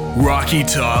 AM. Rocky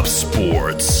Top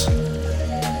Sports.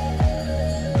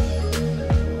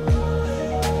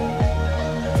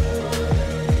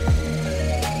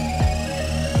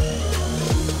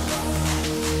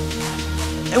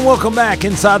 And welcome back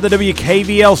inside the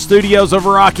WKVL studios of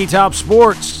Rocky Top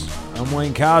Sports. I'm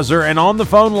Wayne Kiser, and on the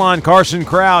phone line, Carson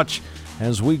Crouch,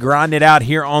 as we grind it out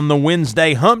here on the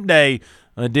Wednesday Hump Day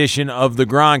edition of The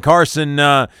Grind. Carson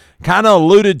kind of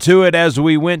alluded to it as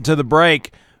we went to the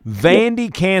break.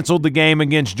 Vandy canceled the game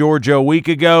against Georgia a week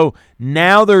ago.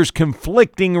 Now there's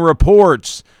conflicting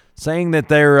reports saying that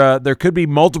there could be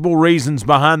multiple reasons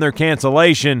behind their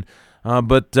cancellation,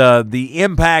 but the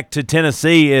impact to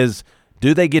Tennessee is,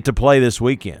 do they get to play this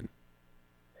weekend?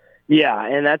 Yeah,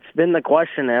 and that's been the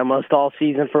question almost all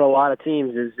season for a lot of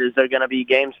teams is there going to be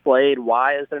games played?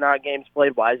 Why is there not games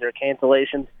played? Why is there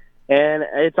cancellations? And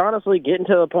it's honestly getting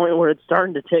to the point where it's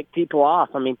starting to tick people off.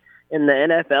 I mean, in the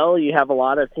NFL, you have a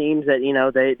lot of teams that,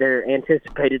 they're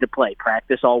anticipated to play,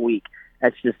 practice all week.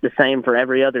 That's just the same for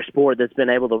every other sport that's been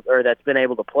able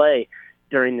to play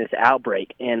during this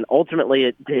outbreak. And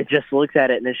ultimately, it just looks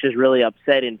at it, and it's just really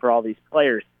upsetting for all these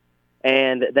players.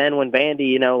 And then when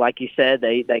Vandy, like you said,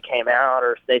 they came out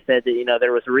or they said that,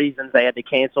 there was reasons they had to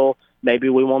cancel. Maybe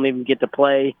we won't even get to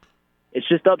play. It's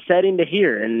just upsetting to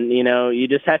hear. And, you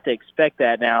just have to expect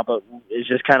that now, but it's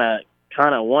just kind of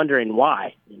wondering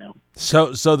why,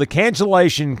 So the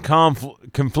cancellation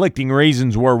conflicting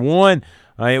reasons were, one,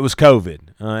 it was COVID.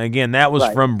 Again, that was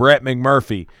right from Brett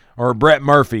Murphy,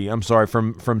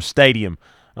 from Stadium.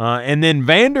 And then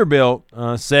Vanderbilt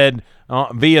said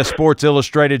via Sports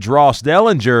Illustrated's Ross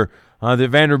Dellinger that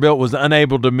Vanderbilt was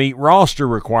unable to meet roster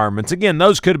requirements. Again,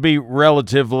 those could be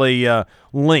relatively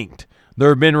linked. There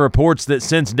have been reports that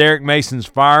since Derek Mason's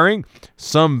firing,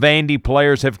 some Vandy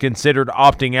players have considered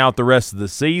opting out the rest of the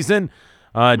season.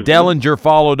 Dellinger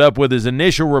followed up with his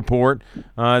initial report.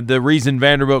 The reason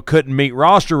Vanderbilt couldn't meet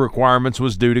roster requirements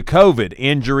was due to COVID,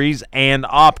 injuries, and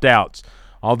opt-outs.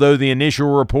 Although the initial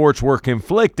reports were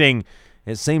conflicting,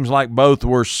 it seems like both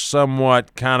were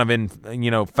somewhat kind of in,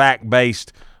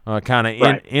 fact-based kind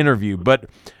of interview. But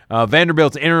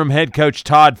Vanderbilt's interim head coach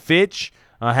Todd Fitch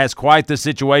has quite the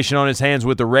situation on his hands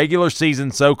with the regular season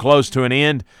so close to an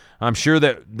end. I'm sure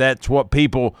that's what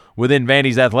people within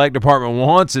Vandy's athletic department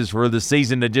wants, is for the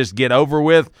season to just get over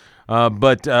with.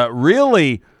 But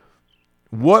really,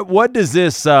 what does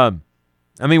this?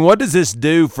 What does this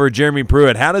do for Jeremy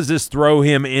Pruitt? How does this throw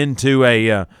him into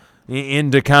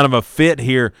into kind of a fit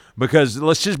here? Because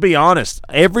let's just be honest,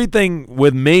 everything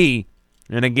with me,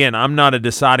 and again, I'm not a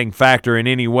deciding factor in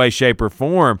any way, shape, or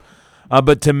form.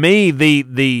 But to me,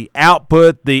 the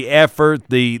output, the effort,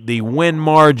 the win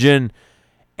margin,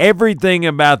 everything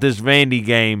about this Vandy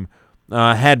game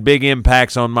had big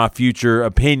impacts on my future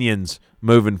opinions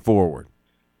moving forward.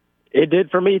 It did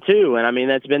for me too, and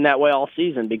that's been that way all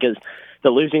season because the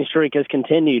losing streak has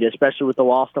continued, especially with the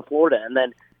loss to Florida. And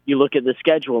then you look at the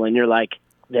schedule and you're like,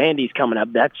 Vandy's coming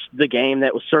up. That's the game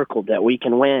that was circled that we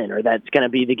can win, or that's going to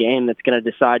be the game that's going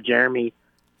to decide Jeremy's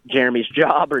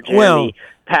job, or Jeremy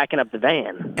packing up the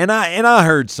van. And I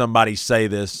heard somebody say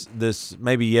this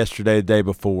maybe yesterday, the day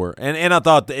before, and I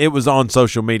thought it was on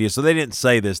social media, so they didn't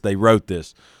say this, they wrote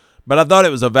this. But I thought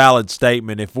it was a valid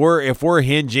statement. If we're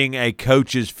hinging a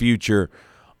coach's future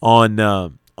on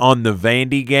the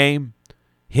Vandy game,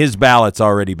 his ballot's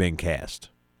already been cast.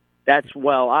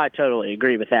 I totally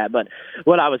agree with that. But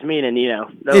what I was meaning,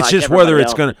 it's just whether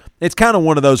it's going to – it's kind of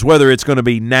one of those whether it's going to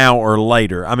be now or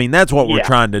later. That's what we're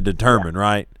trying to determine,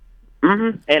 right?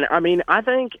 Mm-hmm. And,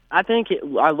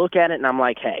 I look at it and I'm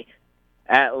like, hey,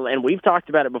 and we've talked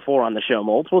about it before on the show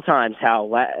multiple times,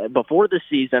 how before the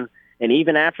season and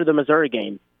even after the Missouri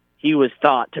game, he was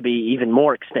thought to be even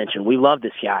more extension. We love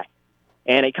this guy.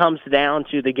 And it comes down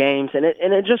to the games, and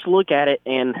it just look at it,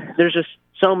 and there's just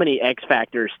so many X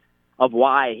factors of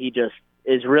why he just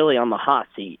is really on the hot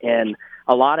seat. And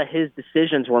a lot of his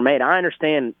decisions were made. I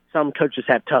understand some coaches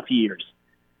have tough years,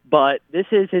 but this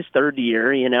is his third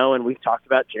year, and we've talked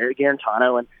about Jared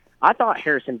Garantano, and I thought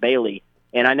Harrison Bailey,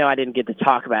 and I know I didn't get to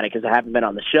talk about it because I haven't been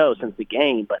on the show since the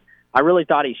game, but I really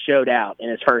thought he showed out in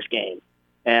his first game.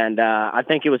 And I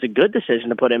think it was a good decision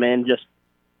to put him in, just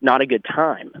not a good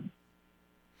time.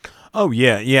 Oh,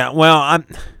 yeah. Well,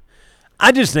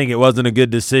 I just think it wasn't a good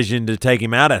decision to take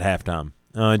him out at halftime.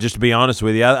 Just to be honest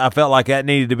with you, I felt like that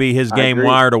needed to be his game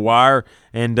wire to wire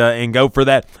and go for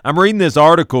that. I'm reading this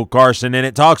article, Carson, and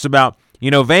it talks about,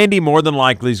 Vandy more than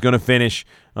likely is going to finish,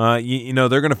 they're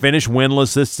going to finish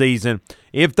winless this season.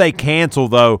 If they cancel,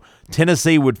 though,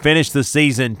 Tennessee would finish the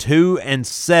season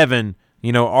 2-7.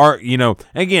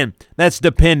 Again, that's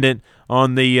dependent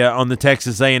on the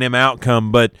Texas A&M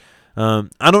outcome, but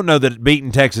I don't know that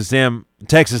beating Texas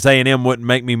A&M wouldn't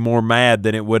make me more mad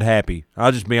than it would happy.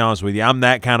 I'll just be honest with you. I'm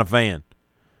that kind of fan.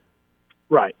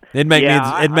 Right. It'd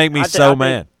make me so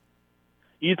mad.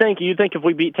 You think if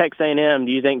we beat Texas A&M,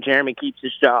 do you think Jeremy keeps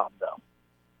his job though?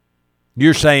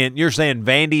 You're saying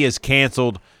Vandy is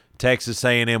canceled. Texas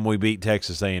A&M, we beat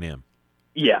Texas A&M.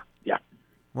 Yeah.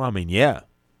 Well, yeah.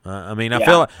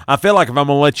 I feel like if I'm going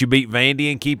to let you beat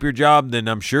Vandy and keep your job, then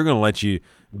I'm sure going to let you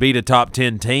beat a top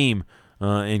 10 team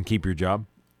and keep your job.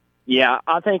 Yeah,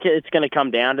 I think it's going to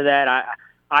come down to that.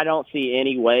 I don't see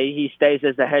any way he stays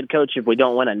as the head coach if we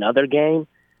don't win another game.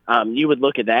 You would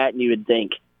look at that and you would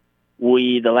think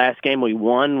the last game we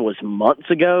won was months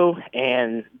ago,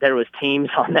 and there was teams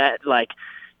on that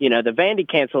the Vandy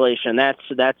cancellation. That's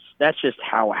just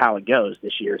how it goes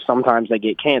this year. Sometimes they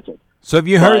get canceled. So have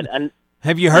you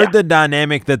heard the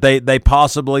dynamic that they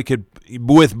possibly could,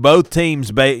 with both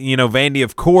teams? Vandy,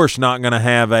 of course, not going to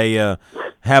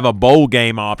have a bowl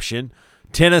game option.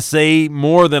 Tennessee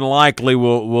more than likely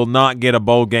will not get a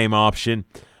bowl game option.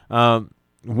 I've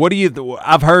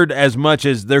heard as much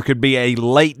as there could be a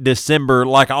late December,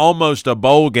 like almost a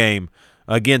bowl game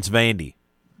against Vandy.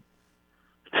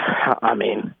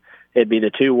 It'd be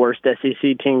the two worst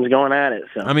SEC teams going at it.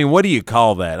 So what do you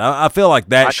call that? I feel like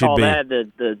that should be. I call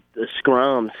that the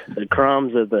scrums, the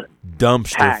crumbs of the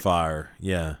dumpster pack. fire.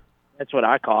 Yeah, that's what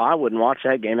I call. I wouldn't watch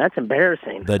that game. That's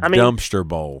embarrassing. The dumpster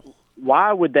bowl.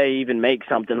 Why would they even make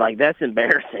something like that's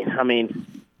embarrassing?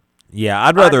 Yeah,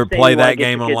 I'd rather play that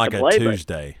game on like a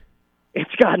Tuesday.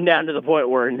 it's gotten down to the point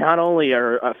where not only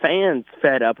are fans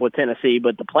fed up with Tennessee,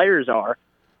 but the players are,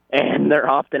 and they're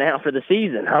opting out for the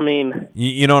season. I mean,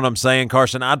 you know what I'm saying,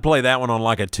 Carson? I'd play that one on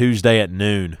like a Tuesday at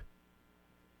noon.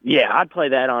 Yeah, I'd play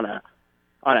that on a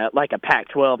like a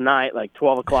Pac-12 night, like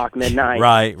 12 o'clock midnight.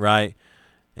 Right.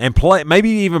 And maybe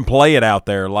even play it out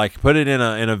there, like put it in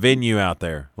a venue out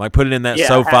there, like put it in that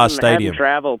SoFi Stadium.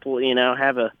 Have them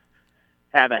travel,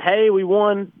 have a hey, we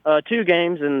won 2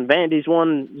 games and Vandy's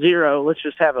won 0. Let's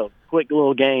just have a quick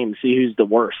little game, see who's the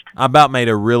worst. I about made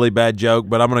a really bad joke,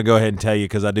 but I'm going to go ahead and tell you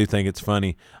because I do think it's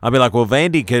funny. I'll be like, well,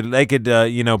 Vandy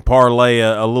could parlay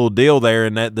a little deal there,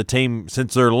 and that the team,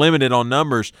 since they're limited on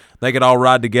numbers, they could all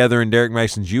ride together in Derek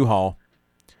Mason's U-Haul.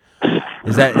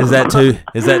 Is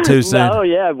that too soon? No,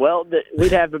 yeah. Well,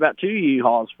 we'd have about 2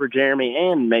 U-Hauls for Jeremy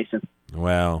and Mason.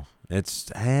 Well,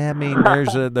 there's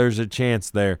a chance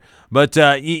there. But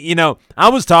I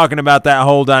was talking about that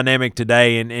whole dynamic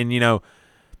today, and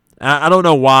I don't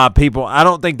know why I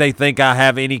don't think they think I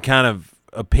have any kind of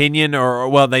opinion, or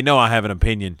well, they know I have an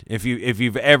opinion. If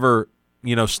you've ever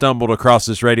stumbled across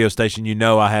this radio station,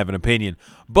 I have an opinion.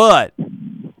 But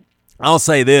I'll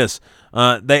say this.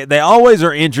 They always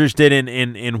are interested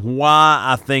in why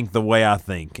I think the way I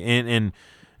think, and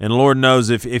Lord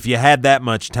knows if you had that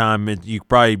much time, you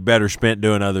probably better spent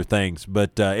doing other things.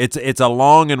 But it's a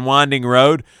long and winding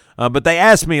road. But they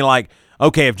asked me, like,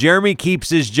 okay, if Jeremy keeps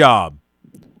his job,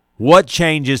 what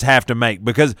changes have to make?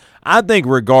 Because I think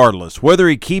regardless, whether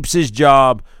he keeps his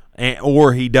job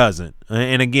or he doesn't,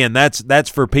 and again, that's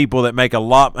for people that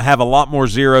have a lot more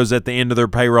zeros at the end of their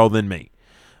payroll than me.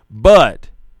 But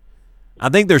I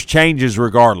think there's changes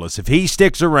regardless. If he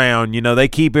sticks around, they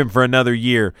keep him for another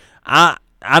year.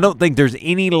 I don't think there's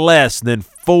any less than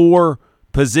 4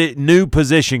 new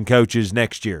position coaches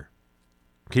next year.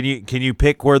 Can you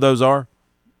pick where those are?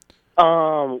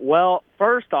 Well,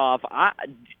 first off,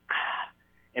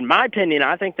 in my opinion,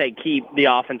 I think they keep the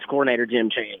offense coordinator, Jim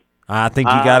Chaney. I think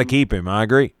you got to keep him. I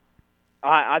agree.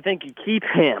 I think you keep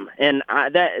him, and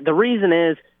the reason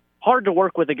is hard to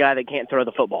work with a guy that can't throw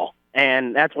the football,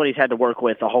 and that's what he's had to work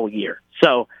with the whole year.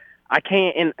 So I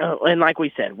can't, and like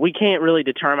we said, we can't really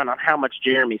determine on how much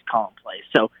Jeremy's calling plays.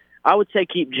 So I would say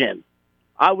keep Jim.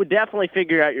 I would definitely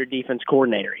figure out your defense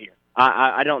coordinator here.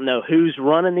 I don't know who's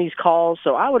running these calls,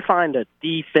 so I would find a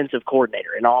defensive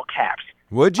coordinator in all caps.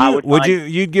 Would you?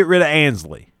 You'd get rid of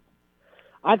Ansley?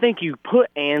 I think you put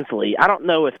Ansley. I don't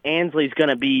know if Ansley's going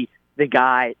to be the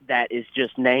guy that is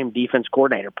just named defense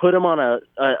coordinator. Put him on a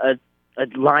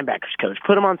linebackers coach.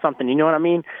 Put him on something. You know what I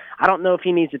mean? I don't know if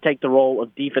he needs to take the role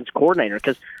of defense coordinator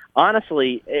because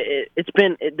honestly,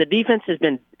 the defense has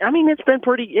been. I mean, it's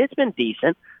been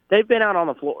decent. They've been out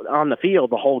on the field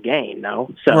the whole game, no?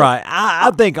 So right.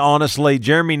 I think honestly,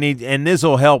 Jeremy needs, and this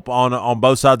will help on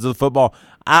both sides of the football.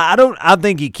 I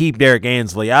think you keep Derek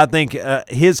Ansley. I think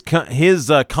his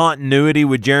continuity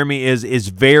with Jeremy is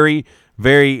very,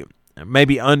 very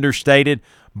maybe understated.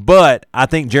 But I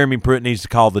think Jeremy Pruitt needs to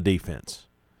call the defense.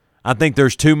 I think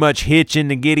there's too much hitching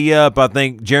to giddy up. I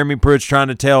think Jeremy Pruitt's trying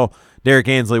to tell Derek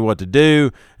Ansley what to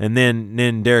do, and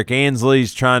then Derek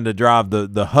Ansley's trying to drive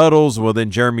the huddles. Well,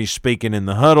 then Jeremy's speaking in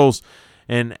the huddles,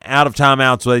 and out of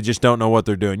timeouts, they just don't know what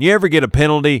they're doing. You ever get a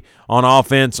penalty on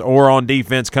offense or on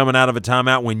defense coming out of a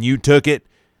timeout when you took it?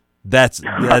 That's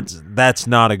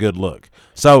not a good look.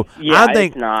 So yeah, I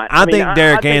think it's not. I think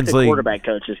Derek think Ansley, the quarterback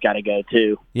coach, has got to go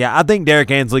too. Yeah, I think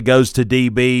Derek Ansley goes to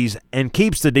DBs and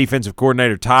keeps the defensive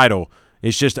coordinator title.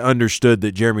 It's just understood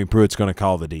that Jeremy Pruitt's going to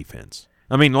call the defense.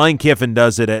 I mean, Lane Kiffin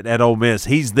does it at Ole Miss.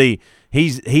 He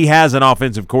has an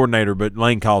offensive coordinator, but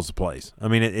Lane calls the plays. I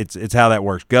mean, it's how that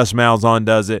works. Gus Malzahn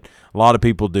does it. A lot of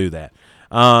people do that.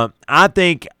 I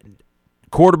think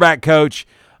quarterback coach.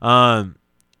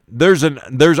 There's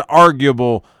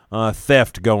arguable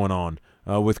theft going on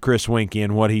with Chris Winkie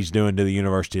and what he's doing to the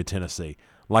University of Tennessee.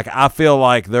 Like, I feel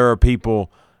like there are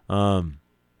people.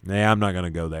 I'm not going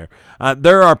to go there.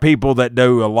 There are people that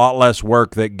do a lot less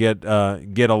work that get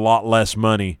a lot less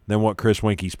money than what Chris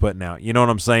Winkie's putting out. You know what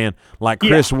I'm saying? Like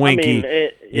Chris Winkie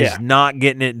is not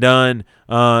getting it done.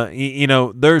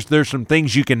 There's some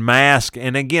things you can mask.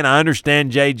 And again, I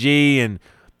understand JG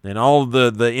and all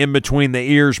the in between the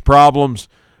ears problems,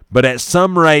 but at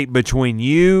some rate between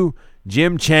you,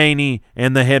 Jim Chaney,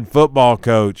 and the head football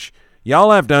coach,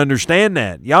 y'all have to understand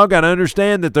that. Y'all got to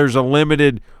understand that there's a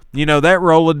limited. That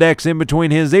Rolodex in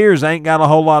between his ears ain't got a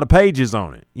whole lot of pages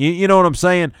on it. You know what I'm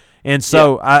saying? And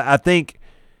so I think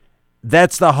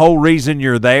that's the whole reason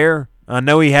you're there. I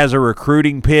know he has a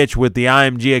recruiting pitch with the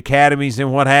IMG academies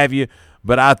and what have you,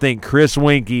 but I think Chris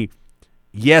Winkie,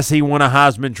 yes, he won a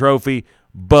Heisman Trophy,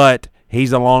 but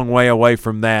he's a long way away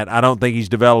from that. I don't think he's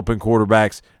developing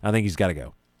quarterbacks. I think he's got to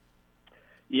go.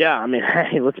 Yeah, I mean,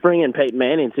 hey, let's bring in Peyton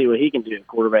Manning and see what he can do,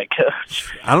 quarterback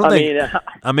coach.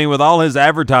 I mean, with all his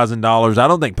advertising dollars, I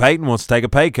don't think Peyton wants to take a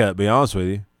pay cut, to be honest with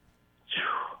you.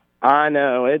 I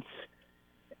know.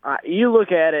 You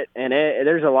look at it, and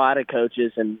there's a lot of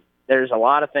coaches, and there's a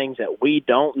lot of things that we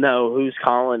don't know who's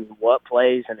calling what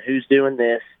plays and who's doing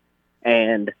this.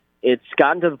 And it's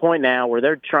gotten to the point now where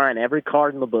they're trying every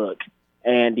card in the book.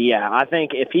 And, yeah, I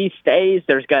think if he stays,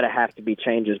 there's got to have to be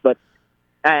changes.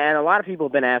 And a lot of people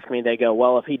have been asking me, they go,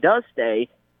 well, if he does stay,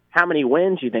 how many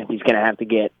wins do you think he's going to have to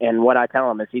get? And what I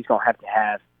tell him is he's going to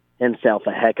have himself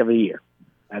a heck of a year.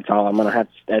 That's all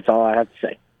that's all I have to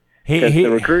say.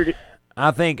 I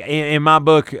think in my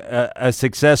book, a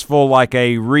successful, like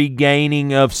a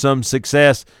regaining of some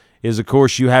success is, of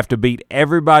course, you have to beat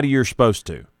everybody you're supposed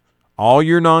to. All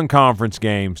your non-conference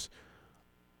games,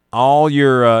 all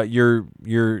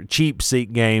your cheap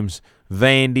seat games,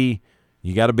 Vandy.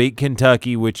 You got to beat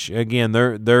Kentucky, which again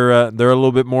they're a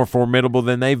little bit more formidable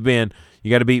than they've been.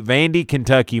 You got to beat Vandy,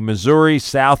 Kentucky, Missouri,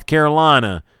 South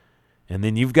Carolina, and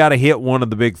then you've got to hit one of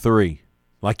the big three.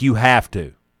 Like you have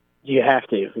to. You have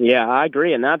to. Yeah, I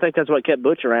agree, and I think that's what kept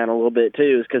Butch around a little bit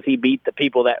too, is because he beat the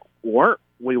people that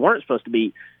we weren't supposed to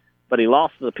beat, but he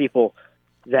lost to the people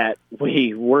that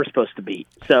we were supposed to beat.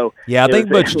 So yeah, I think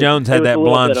Butch Jones had that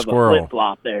blind squirrel.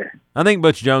 Flip-flop there. I think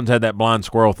Butch Jones had that blind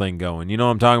squirrel thing going. You know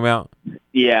what I'm talking about?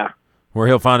 Yeah. Where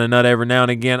he'll find a nut every now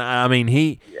and again. I mean,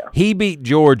 he beat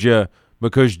Georgia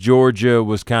because Georgia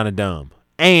was kind of dumb,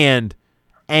 and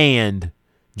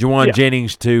Juwan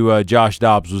Jennings to Josh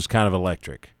Dobbs was kind of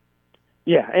electric.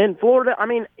 Yeah, and Florida, I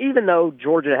mean, even though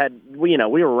Georgia had, we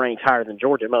were ranked higher than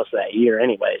Georgia most of that year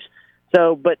anyways.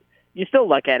 So, but you still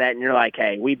look at it and you're like,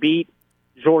 hey, we beat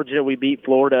Georgia, we beat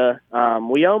Florida.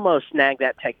 We almost snagged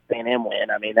that Texas A&M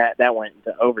win. I mean, that went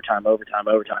into overtime. I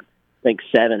think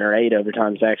 7 or 8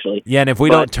 overtimes, actually. Yeah, and if we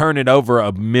don't turn it over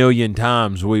a million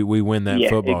times, we win that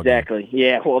football exactly. game.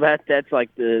 Yeah, well, that's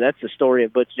the story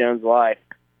of Butch Jones' life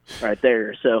right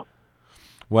there, so.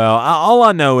 Well, all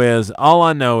I know is,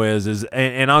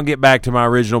 and I'll get back to my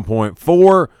original point,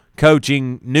 4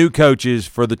 new coaches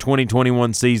for the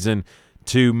 2021 season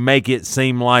to make it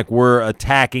seem like we're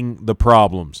attacking the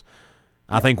problems.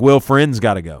 I think Will Friend's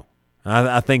got to go.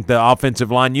 I think the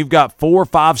offensive line, you've got 4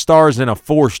 5-stars and a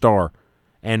 4-star,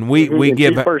 and we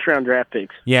give first-round draft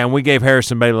picks. Yeah, and we gave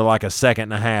Harrison Baylor like a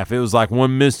second and a half. It was like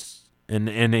one miss,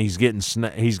 and he's getting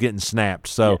snapped.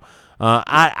 So. Yeah.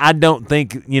 I don't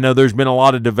think, there's been a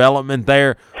lot of development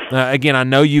there. Again, I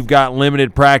know you've got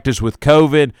limited practice with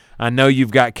COVID. I know you've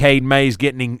got Cade Mays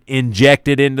getting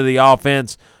injected into the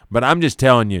offense. But I'm just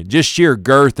telling you, just sheer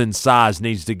girth and size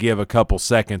needs to give a couple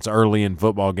seconds early in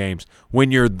football games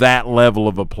when you're that level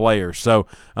of a player. So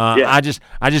I just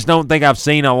don't think I've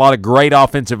seen a lot of great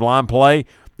offensive line play.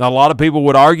 A lot of people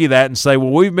would argue that and say,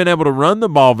 well, we've been able to run the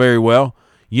ball very well.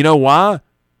 You know why?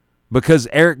 Because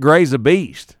Eric Gray's a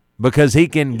beast. Because he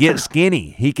can get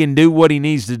skinny. He can do what he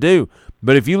needs to do.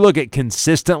 But if you look at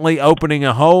consistently opening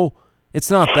a hole, it's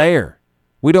not there.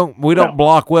 We don't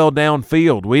block well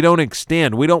downfield. We don't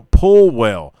extend. We don't pull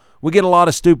well. We get a lot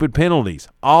of stupid penalties.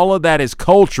 All of that is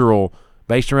cultural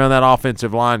based around that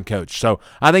offensive line coach. So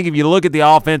I think if you look at the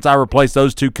offense, I replace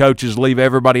those 2 coaches, leave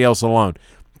everybody else alone.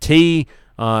 Jay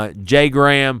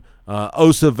Graham,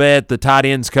 Osavet, the tight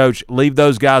ends coach, leave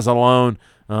those guys alone.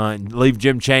 Leave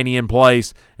Jim Chaney in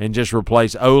place and just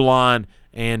replace O-line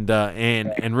and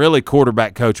really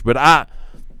quarterback coach. But I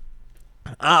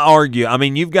argue. I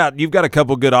mean, you've got a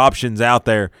couple good options out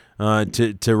there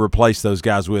to replace those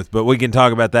guys with, but we can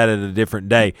talk about that at a different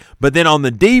day. But then on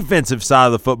the defensive side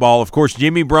of the football, of course,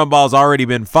 Jimmy Brumball's already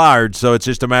been fired, so it's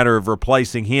just a matter of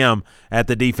replacing him at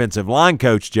the defensive line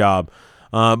coach job.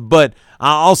 But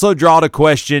I also draw to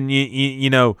question,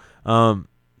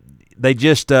 They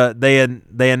just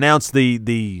they announced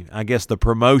the I guess the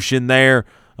promotion there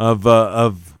of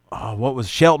what was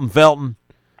Shelton Felton.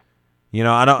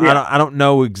 I don't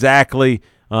know exactly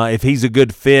if he's a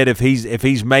good fit, if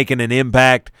he's making an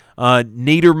impact.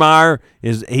 Niedermeyer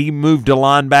he moved to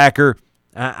linebacker.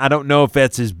 I don't know if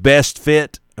that's his best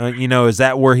fit. Is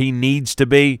that where he needs to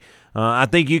be? I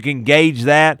think you can gauge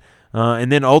that.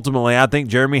 And then ultimately, I think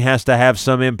Jeremy has to have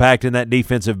some impact in that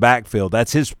defensive backfield.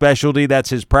 That's his specialty. That's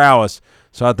his prowess.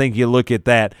 So I think you look at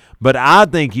that. But I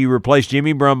think you replace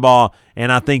Jimmy Brumball,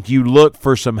 and I think you look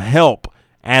for some help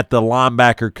at the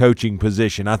linebacker coaching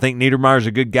position. I think Niedermeyer's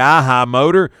a good guy, high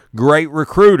motor, great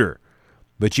recruiter.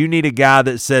 But you need a guy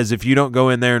that says if you don't go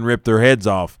in there and rip their heads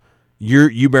off,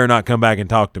 you better not come back and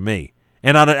talk to me.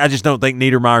 And I just don't think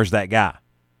Niedermeyer's that guy.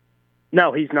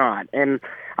 No, he's not. And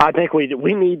I think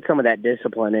we need some of that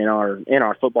discipline in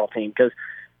our football team, because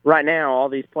right now all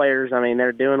these players, I mean,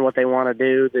 they're doing what they want to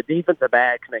do. The defensive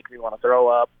backs make me want to throw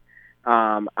up.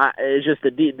 It's just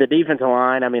the defensive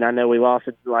line. I mean, I know we lost,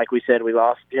 like we said, we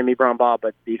lost Jimmy Brumbaugh,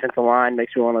 but the defensive line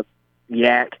makes me want to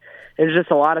yak. There's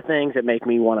just a lot of things that make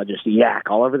me want to just yak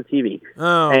all over the TV.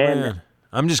 Oh, man.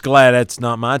 I'm just glad that's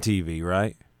not my TV,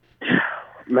 right?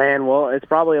 Man, well, it's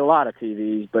probably a lot of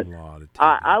TVs, but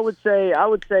I would say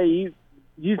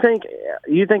you think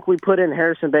we put in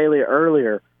Harrison Bailey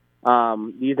earlier.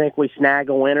 Do you think we snag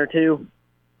a win or two?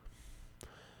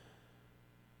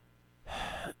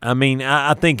 I mean,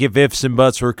 I think if ifs and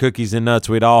buts were cookies and nuts,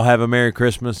 we'd all have a Merry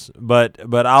Christmas. But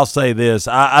I'll say this.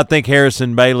 I think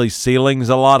Harrison Bailey's ceiling's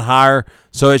a lot higher,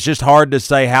 so it's just hard to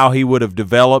say how he would have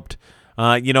developed.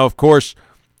 Of course,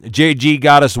 JG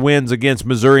got us wins against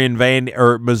Missouri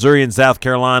and South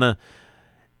Carolina.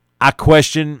 I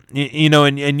question,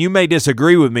 and you may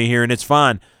disagree with me here, and it's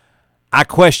fine. I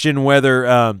question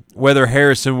whether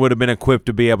Harrison would have been equipped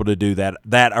to be able to do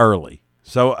that early.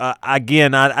 So,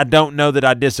 again, I don't know that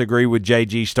I disagree with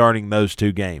JG starting those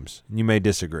two games. You may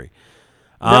disagree.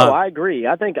 No, I agree.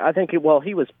 I think he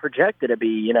was projected to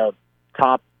be,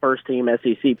 top first-team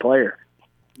SEC player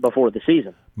before the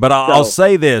season. But I'll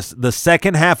say this. The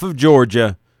second half of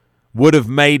Georgia would have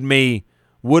made me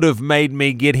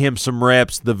get him some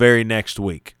reps the very next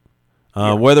week.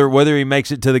 Whether he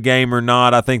makes it to the game or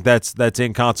not, I think that's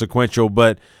inconsequential.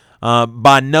 But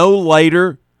by no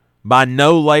later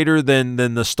than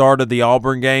the start of the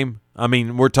Auburn game, I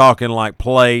mean, we're talking like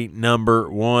play number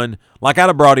 1. Like I'd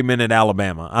have brought him in at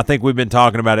Alabama. I think we've been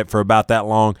talking about it for about that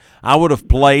long. I would have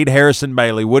played Harrison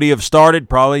Bailey. Would he have started?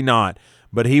 Probably not.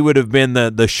 But he would have been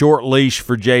the short leash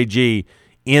for JG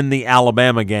in the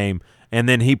Alabama game, and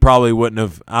then he probably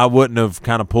I wouldn't have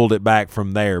kind of pulled it back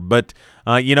from there. But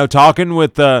talking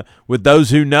with those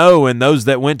who know and those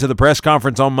that went to the press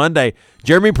conference on Monday,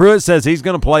 Jeremy Pruitt says he's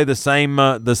going to play the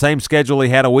same schedule he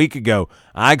had a week ago.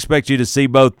 I expect you to see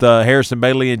both Harrison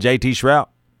Bailey and JT Shrout.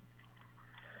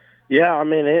 Yeah, I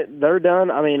mean, they're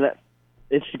done. I mean,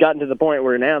 it's gotten to the point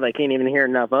where now they can't even hear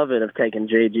enough of it of taking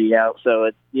JG out.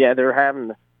 So, they're having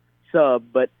to sub.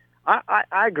 But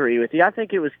I agree with you. I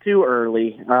think it was too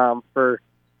early for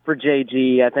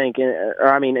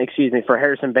JG, for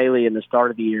Harrison Bailey in the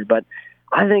start of the year. But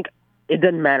I think it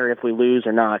doesn't matter if we lose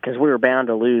or not, because we were bound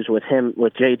to lose with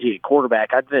JG at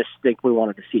quarterback. I just think we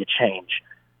wanted to see a change.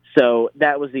 So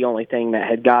that was the only thing that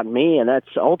had gotten me, and that's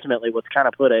ultimately what's kind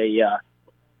of put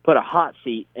a hot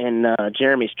seat in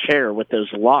Jeremy's chair with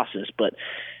those losses. But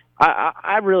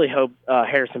I really hope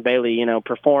Harrison Bailey,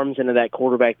 performs into that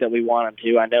quarterback that we want him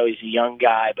to. I know he's a young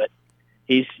guy, but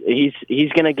he's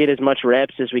going to get as much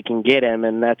reps as we can get him,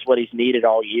 and that's what he's needed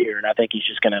all year. And I think he's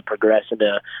just going to progress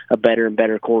into a better and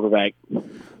better quarterback.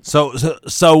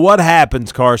 So what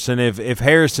happens, Carson, if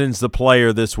Harrison's the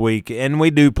player this week, and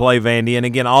we do play Vandy, and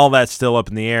again, all that's still up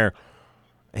in the air,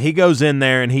 he goes in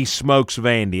there and he smokes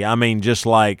Vandy. I mean, just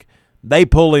like they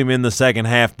pull him in the second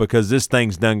half because this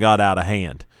thing's done got out of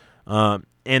hand.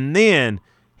 And then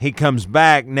he comes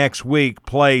back next week,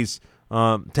 plays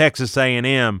Texas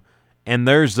A&M, and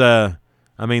there's a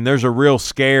real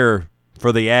scare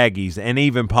for the Aggies, and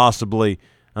even possibly,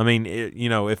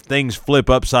 if things flip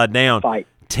upside down,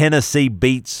 Tennessee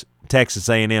beats Texas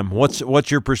A&M.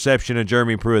 What's your perception of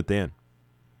Jeremy Pruitt then?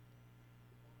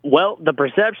 Well, the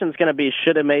perception is going to be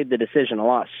should have made the decision a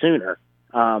lot sooner,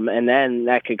 and then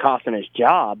that could cost him his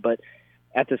job. But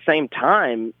at the same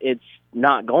time, it's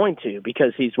not going to,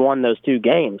 because he's won those two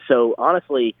games. So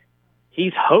honestly,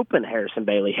 he's hoping Harrison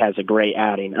Bailey has a great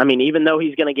outing. I mean, even though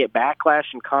he's going to get backlash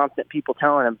and constant people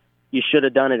telling him, you should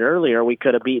have done it earlier, we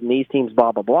could have beaten these teams,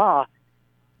 blah, blah, blah,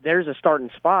 there's a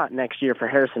starting spot next year for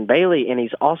Harrison Bailey, and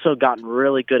he's also gotten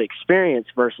really good experience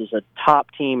versus a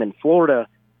top team in Florida,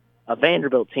 a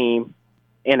Vanderbilt team,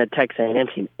 and a Texas A&M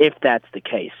team, if that's the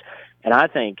case. And I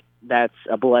think that's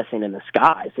a blessing in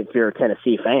disguise if you're a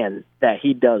Tennessee fan, that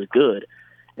he does good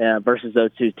versus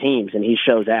those two teams, and he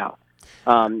shows out.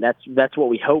 That's what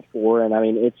we hope for, and I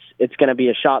mean, it's going to be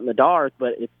a shot in the dark,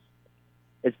 but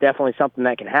it's definitely something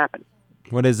that can happen.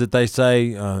 What is it they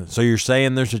say? So you're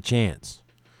saying there's a chance?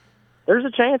 There's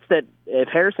a chance that if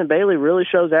Harrison Bailey really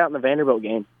shows out in the Vanderbilt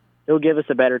game, he'll give us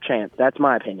a better chance. That's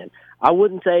my opinion. I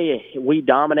wouldn't say we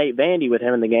dominate Vandy with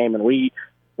him in the game and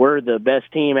we're the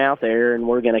best team out there and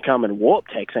we're going to come and whoop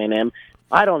Texas A&M.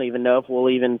 I don't even know if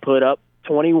we'll even put up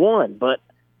 21, but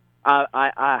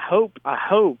I hope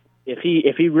if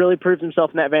he really proves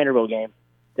himself in that Vanderbilt game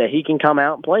that he can come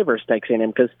out and play versus Texas A&M,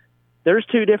 because there's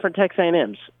two different Texas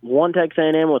A&Ms. One Texas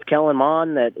A&M with Kellen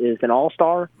Mond that is an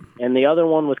all-star, and the other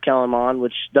one with Kellen Mond,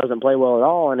 which doesn't play well at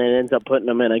all, and it ends up putting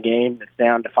them in a game that's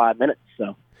down to 5 minutes.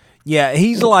 So, yeah,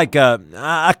 he's like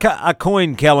I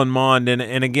coined Kellen Mond,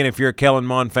 and again, if you're a Kellen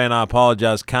Mond fan, I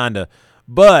apologize, kind of.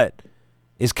 But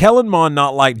is Kellen Mond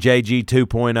not like JG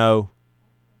 2.0?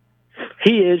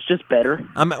 He is just better.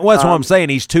 Well, that's what I'm saying.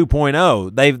 He's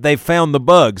 2.0. They've found the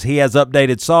bugs. He has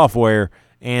updated software,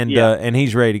 and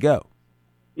he's ready to go.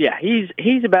 Yeah,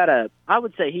 he's about I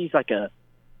would say he's like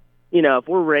if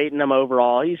we're rating him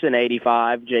overall, he's an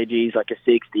 85. JG's like a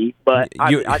 60. But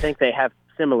I think they have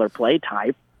similar play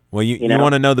type. Well, you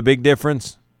want to know the big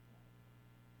difference?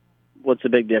 What's the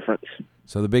big difference?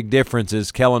 So the big difference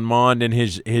is Kellen Mond in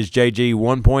his JG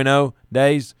 1.0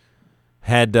 days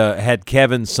had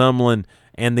Kevin Sumlin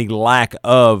and the lack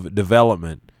of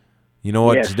development. You know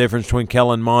what's the difference between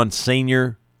Kellen Mond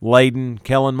Senior, laden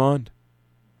Kellen Mond?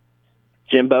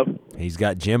 Jimbo. He's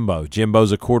got Jimbo.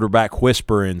 Jimbo's a quarterback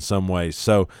whisperer in some ways.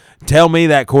 So tell me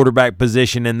that quarterback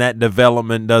position and that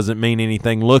development doesn't mean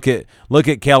anything. Look at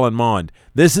Kellen Mond.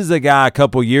 This is a guy a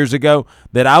couple years ago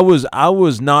that I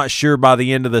was not sure by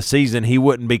the end of the season he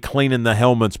wouldn't be cleaning the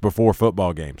helmets before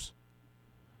football games.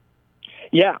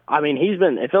 Yeah, I mean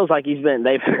it feels like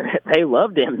they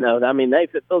loved him though. I mean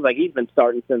it feels like he's been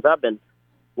starting since I've been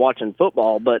watching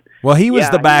football, but he was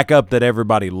the backup that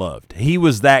everybody loved. He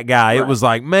was that guy. Right. It was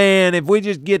like, man, if we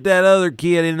just get that other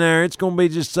kid in there, it's going to be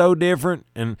just so different.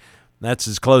 And that's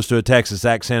as close to a Texas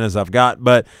accent as I've got.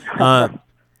 But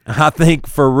I think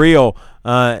for real,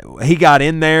 he got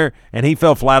in there and he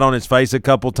fell flat on his face a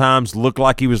couple times, looked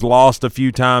like he was lost a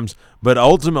few times. But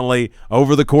ultimately,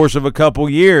 over the course of a couple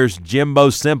years, Jimbo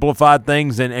simplified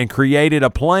things and created a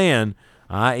plan,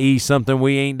 i.e. something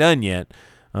we ain't done yet,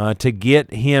 to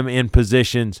get him in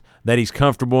positions that he's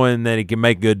comfortable in, that he can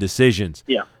make good decisions.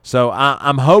 Yeah. So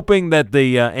I'm hoping that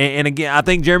and again, I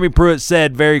think Jeremy Pruitt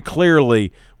said very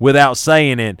clearly without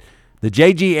saying it, the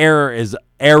JG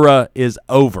era is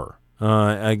over.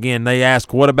 Again, they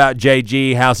asked, what about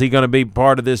JG? How's he going to be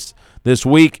part of this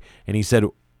week? And he said,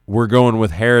 we're going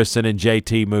with Harrison and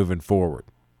JT moving forward.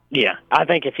 Yeah, I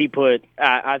think if he put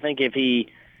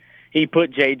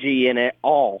JG in at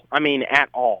all, I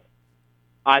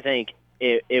think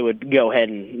it would go ahead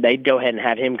and they'd go ahead and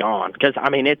have him gone because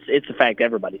it's the fact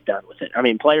everybody's done with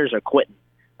it. Players are quitting.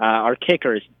 Our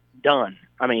kicker is done.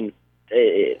 You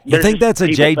think that's a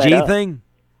JG thing?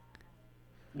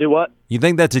 Do what? You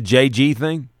think that's a JG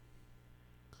thing?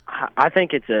 I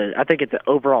think it's an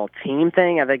overall team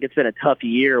thing. I think it's been a tough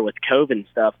year with COVID and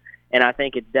stuff, and I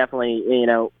think it's definitely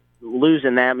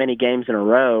losing that many games in a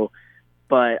row.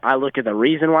 But I look at the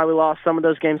reason why we lost some of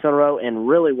those games in a row, and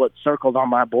really what circled on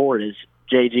my board is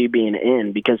JG being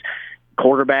in because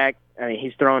quarterback,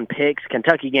 he's throwing picks.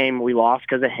 Kentucky game, we lost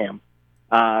because of him.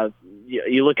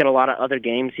 You look at a lot of other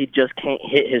games, he just can't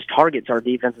hit his targets. Our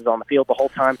defense is on the field the whole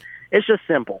time. It's just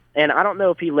simple. And I don't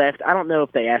know if he left. I don't know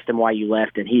if they asked him why you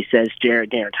left, and he says Jared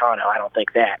Garantano. I don't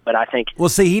think that. But I think – well,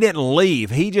 see, he didn't leave.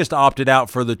 He just opted out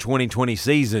for the 2020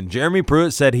 season. Jeremy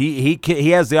Pruitt said he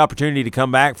has the opportunity to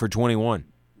come back for 21.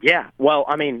 Yeah. Well,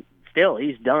 still,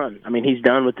 he's done. He's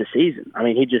done with the season.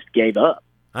 He just gave up.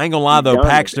 I ain't going to lie, though,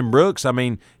 Paxton Brooks,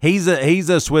 he's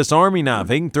a Swiss Army knife.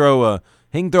 He can throw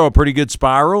a pretty good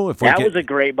spiral. Was a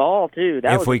great ball, too.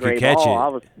 That was a great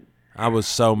ball. I was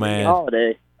so mad.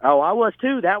 Holiday. Oh, I was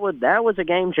too. That was a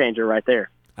game changer right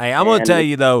there. Hey, I'm going to tell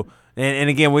you, though, and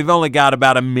again, we've only got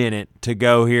about a minute to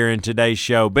go here in today's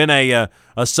show. Been a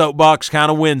soapbox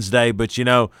kind of Wednesday, but, you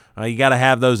got to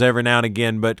have those every now and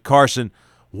again. But, Carson,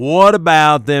 what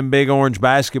about them big orange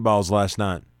basketballs last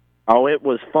night? Oh, it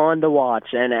was fun to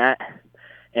watch.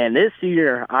 And this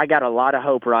year, I got a lot of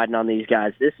hope riding on these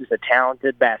guys. This is a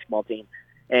talented basketball team.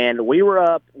 And we were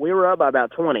up by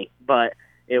about 20, but –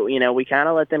 we kind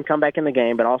of let them come back in the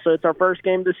game, but also it's our first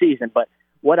game of the season. But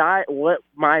what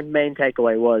my main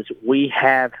takeaway was, we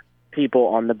have people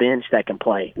on the bench that can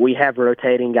play. We have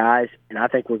rotating guys, and I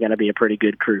think we're going to be a pretty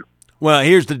good crew. Well,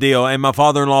 here's the deal, and my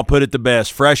father-in-law put it the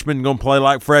best. Freshmen going to play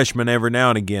like freshmen every now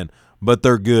and again, but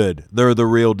they're good. They're the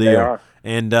real deal. They are.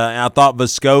 And I thought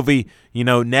Vescovi,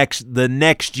 the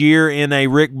next year in a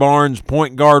Rick Barnes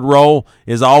point guard role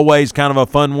is always kind of a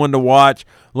fun one to watch.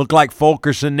 Looked like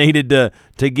Fulkerson needed to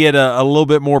get a little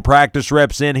bit more practice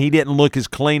reps in. He didn't look as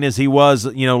clean as he was,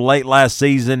 late last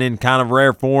season in kind of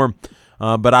rare form.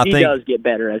 But I think he does get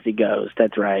better as he goes.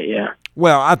 That's right, yeah.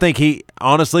 Well, I think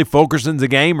Fulkerson's a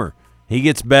gamer. He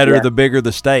gets better the bigger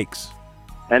the stakes.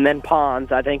 And then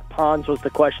Pons. I think Pons was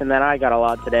the question that I got a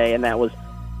lot today, and that was,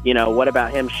 what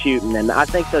about him shooting? And I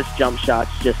think those jump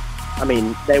shots just I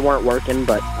mean, they weren't working,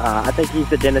 but I think he's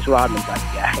the Dennis Rodman type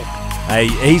guy. Hey,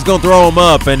 he's going to throw them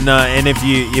up, and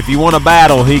if you want a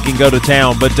battle, he can go to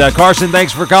town. But, Carson,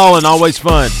 thanks for calling. Always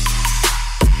fun.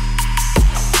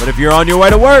 But if you're on your way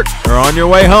to work or on your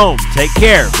way home, take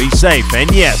care, be safe, and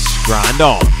yes, grind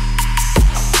on.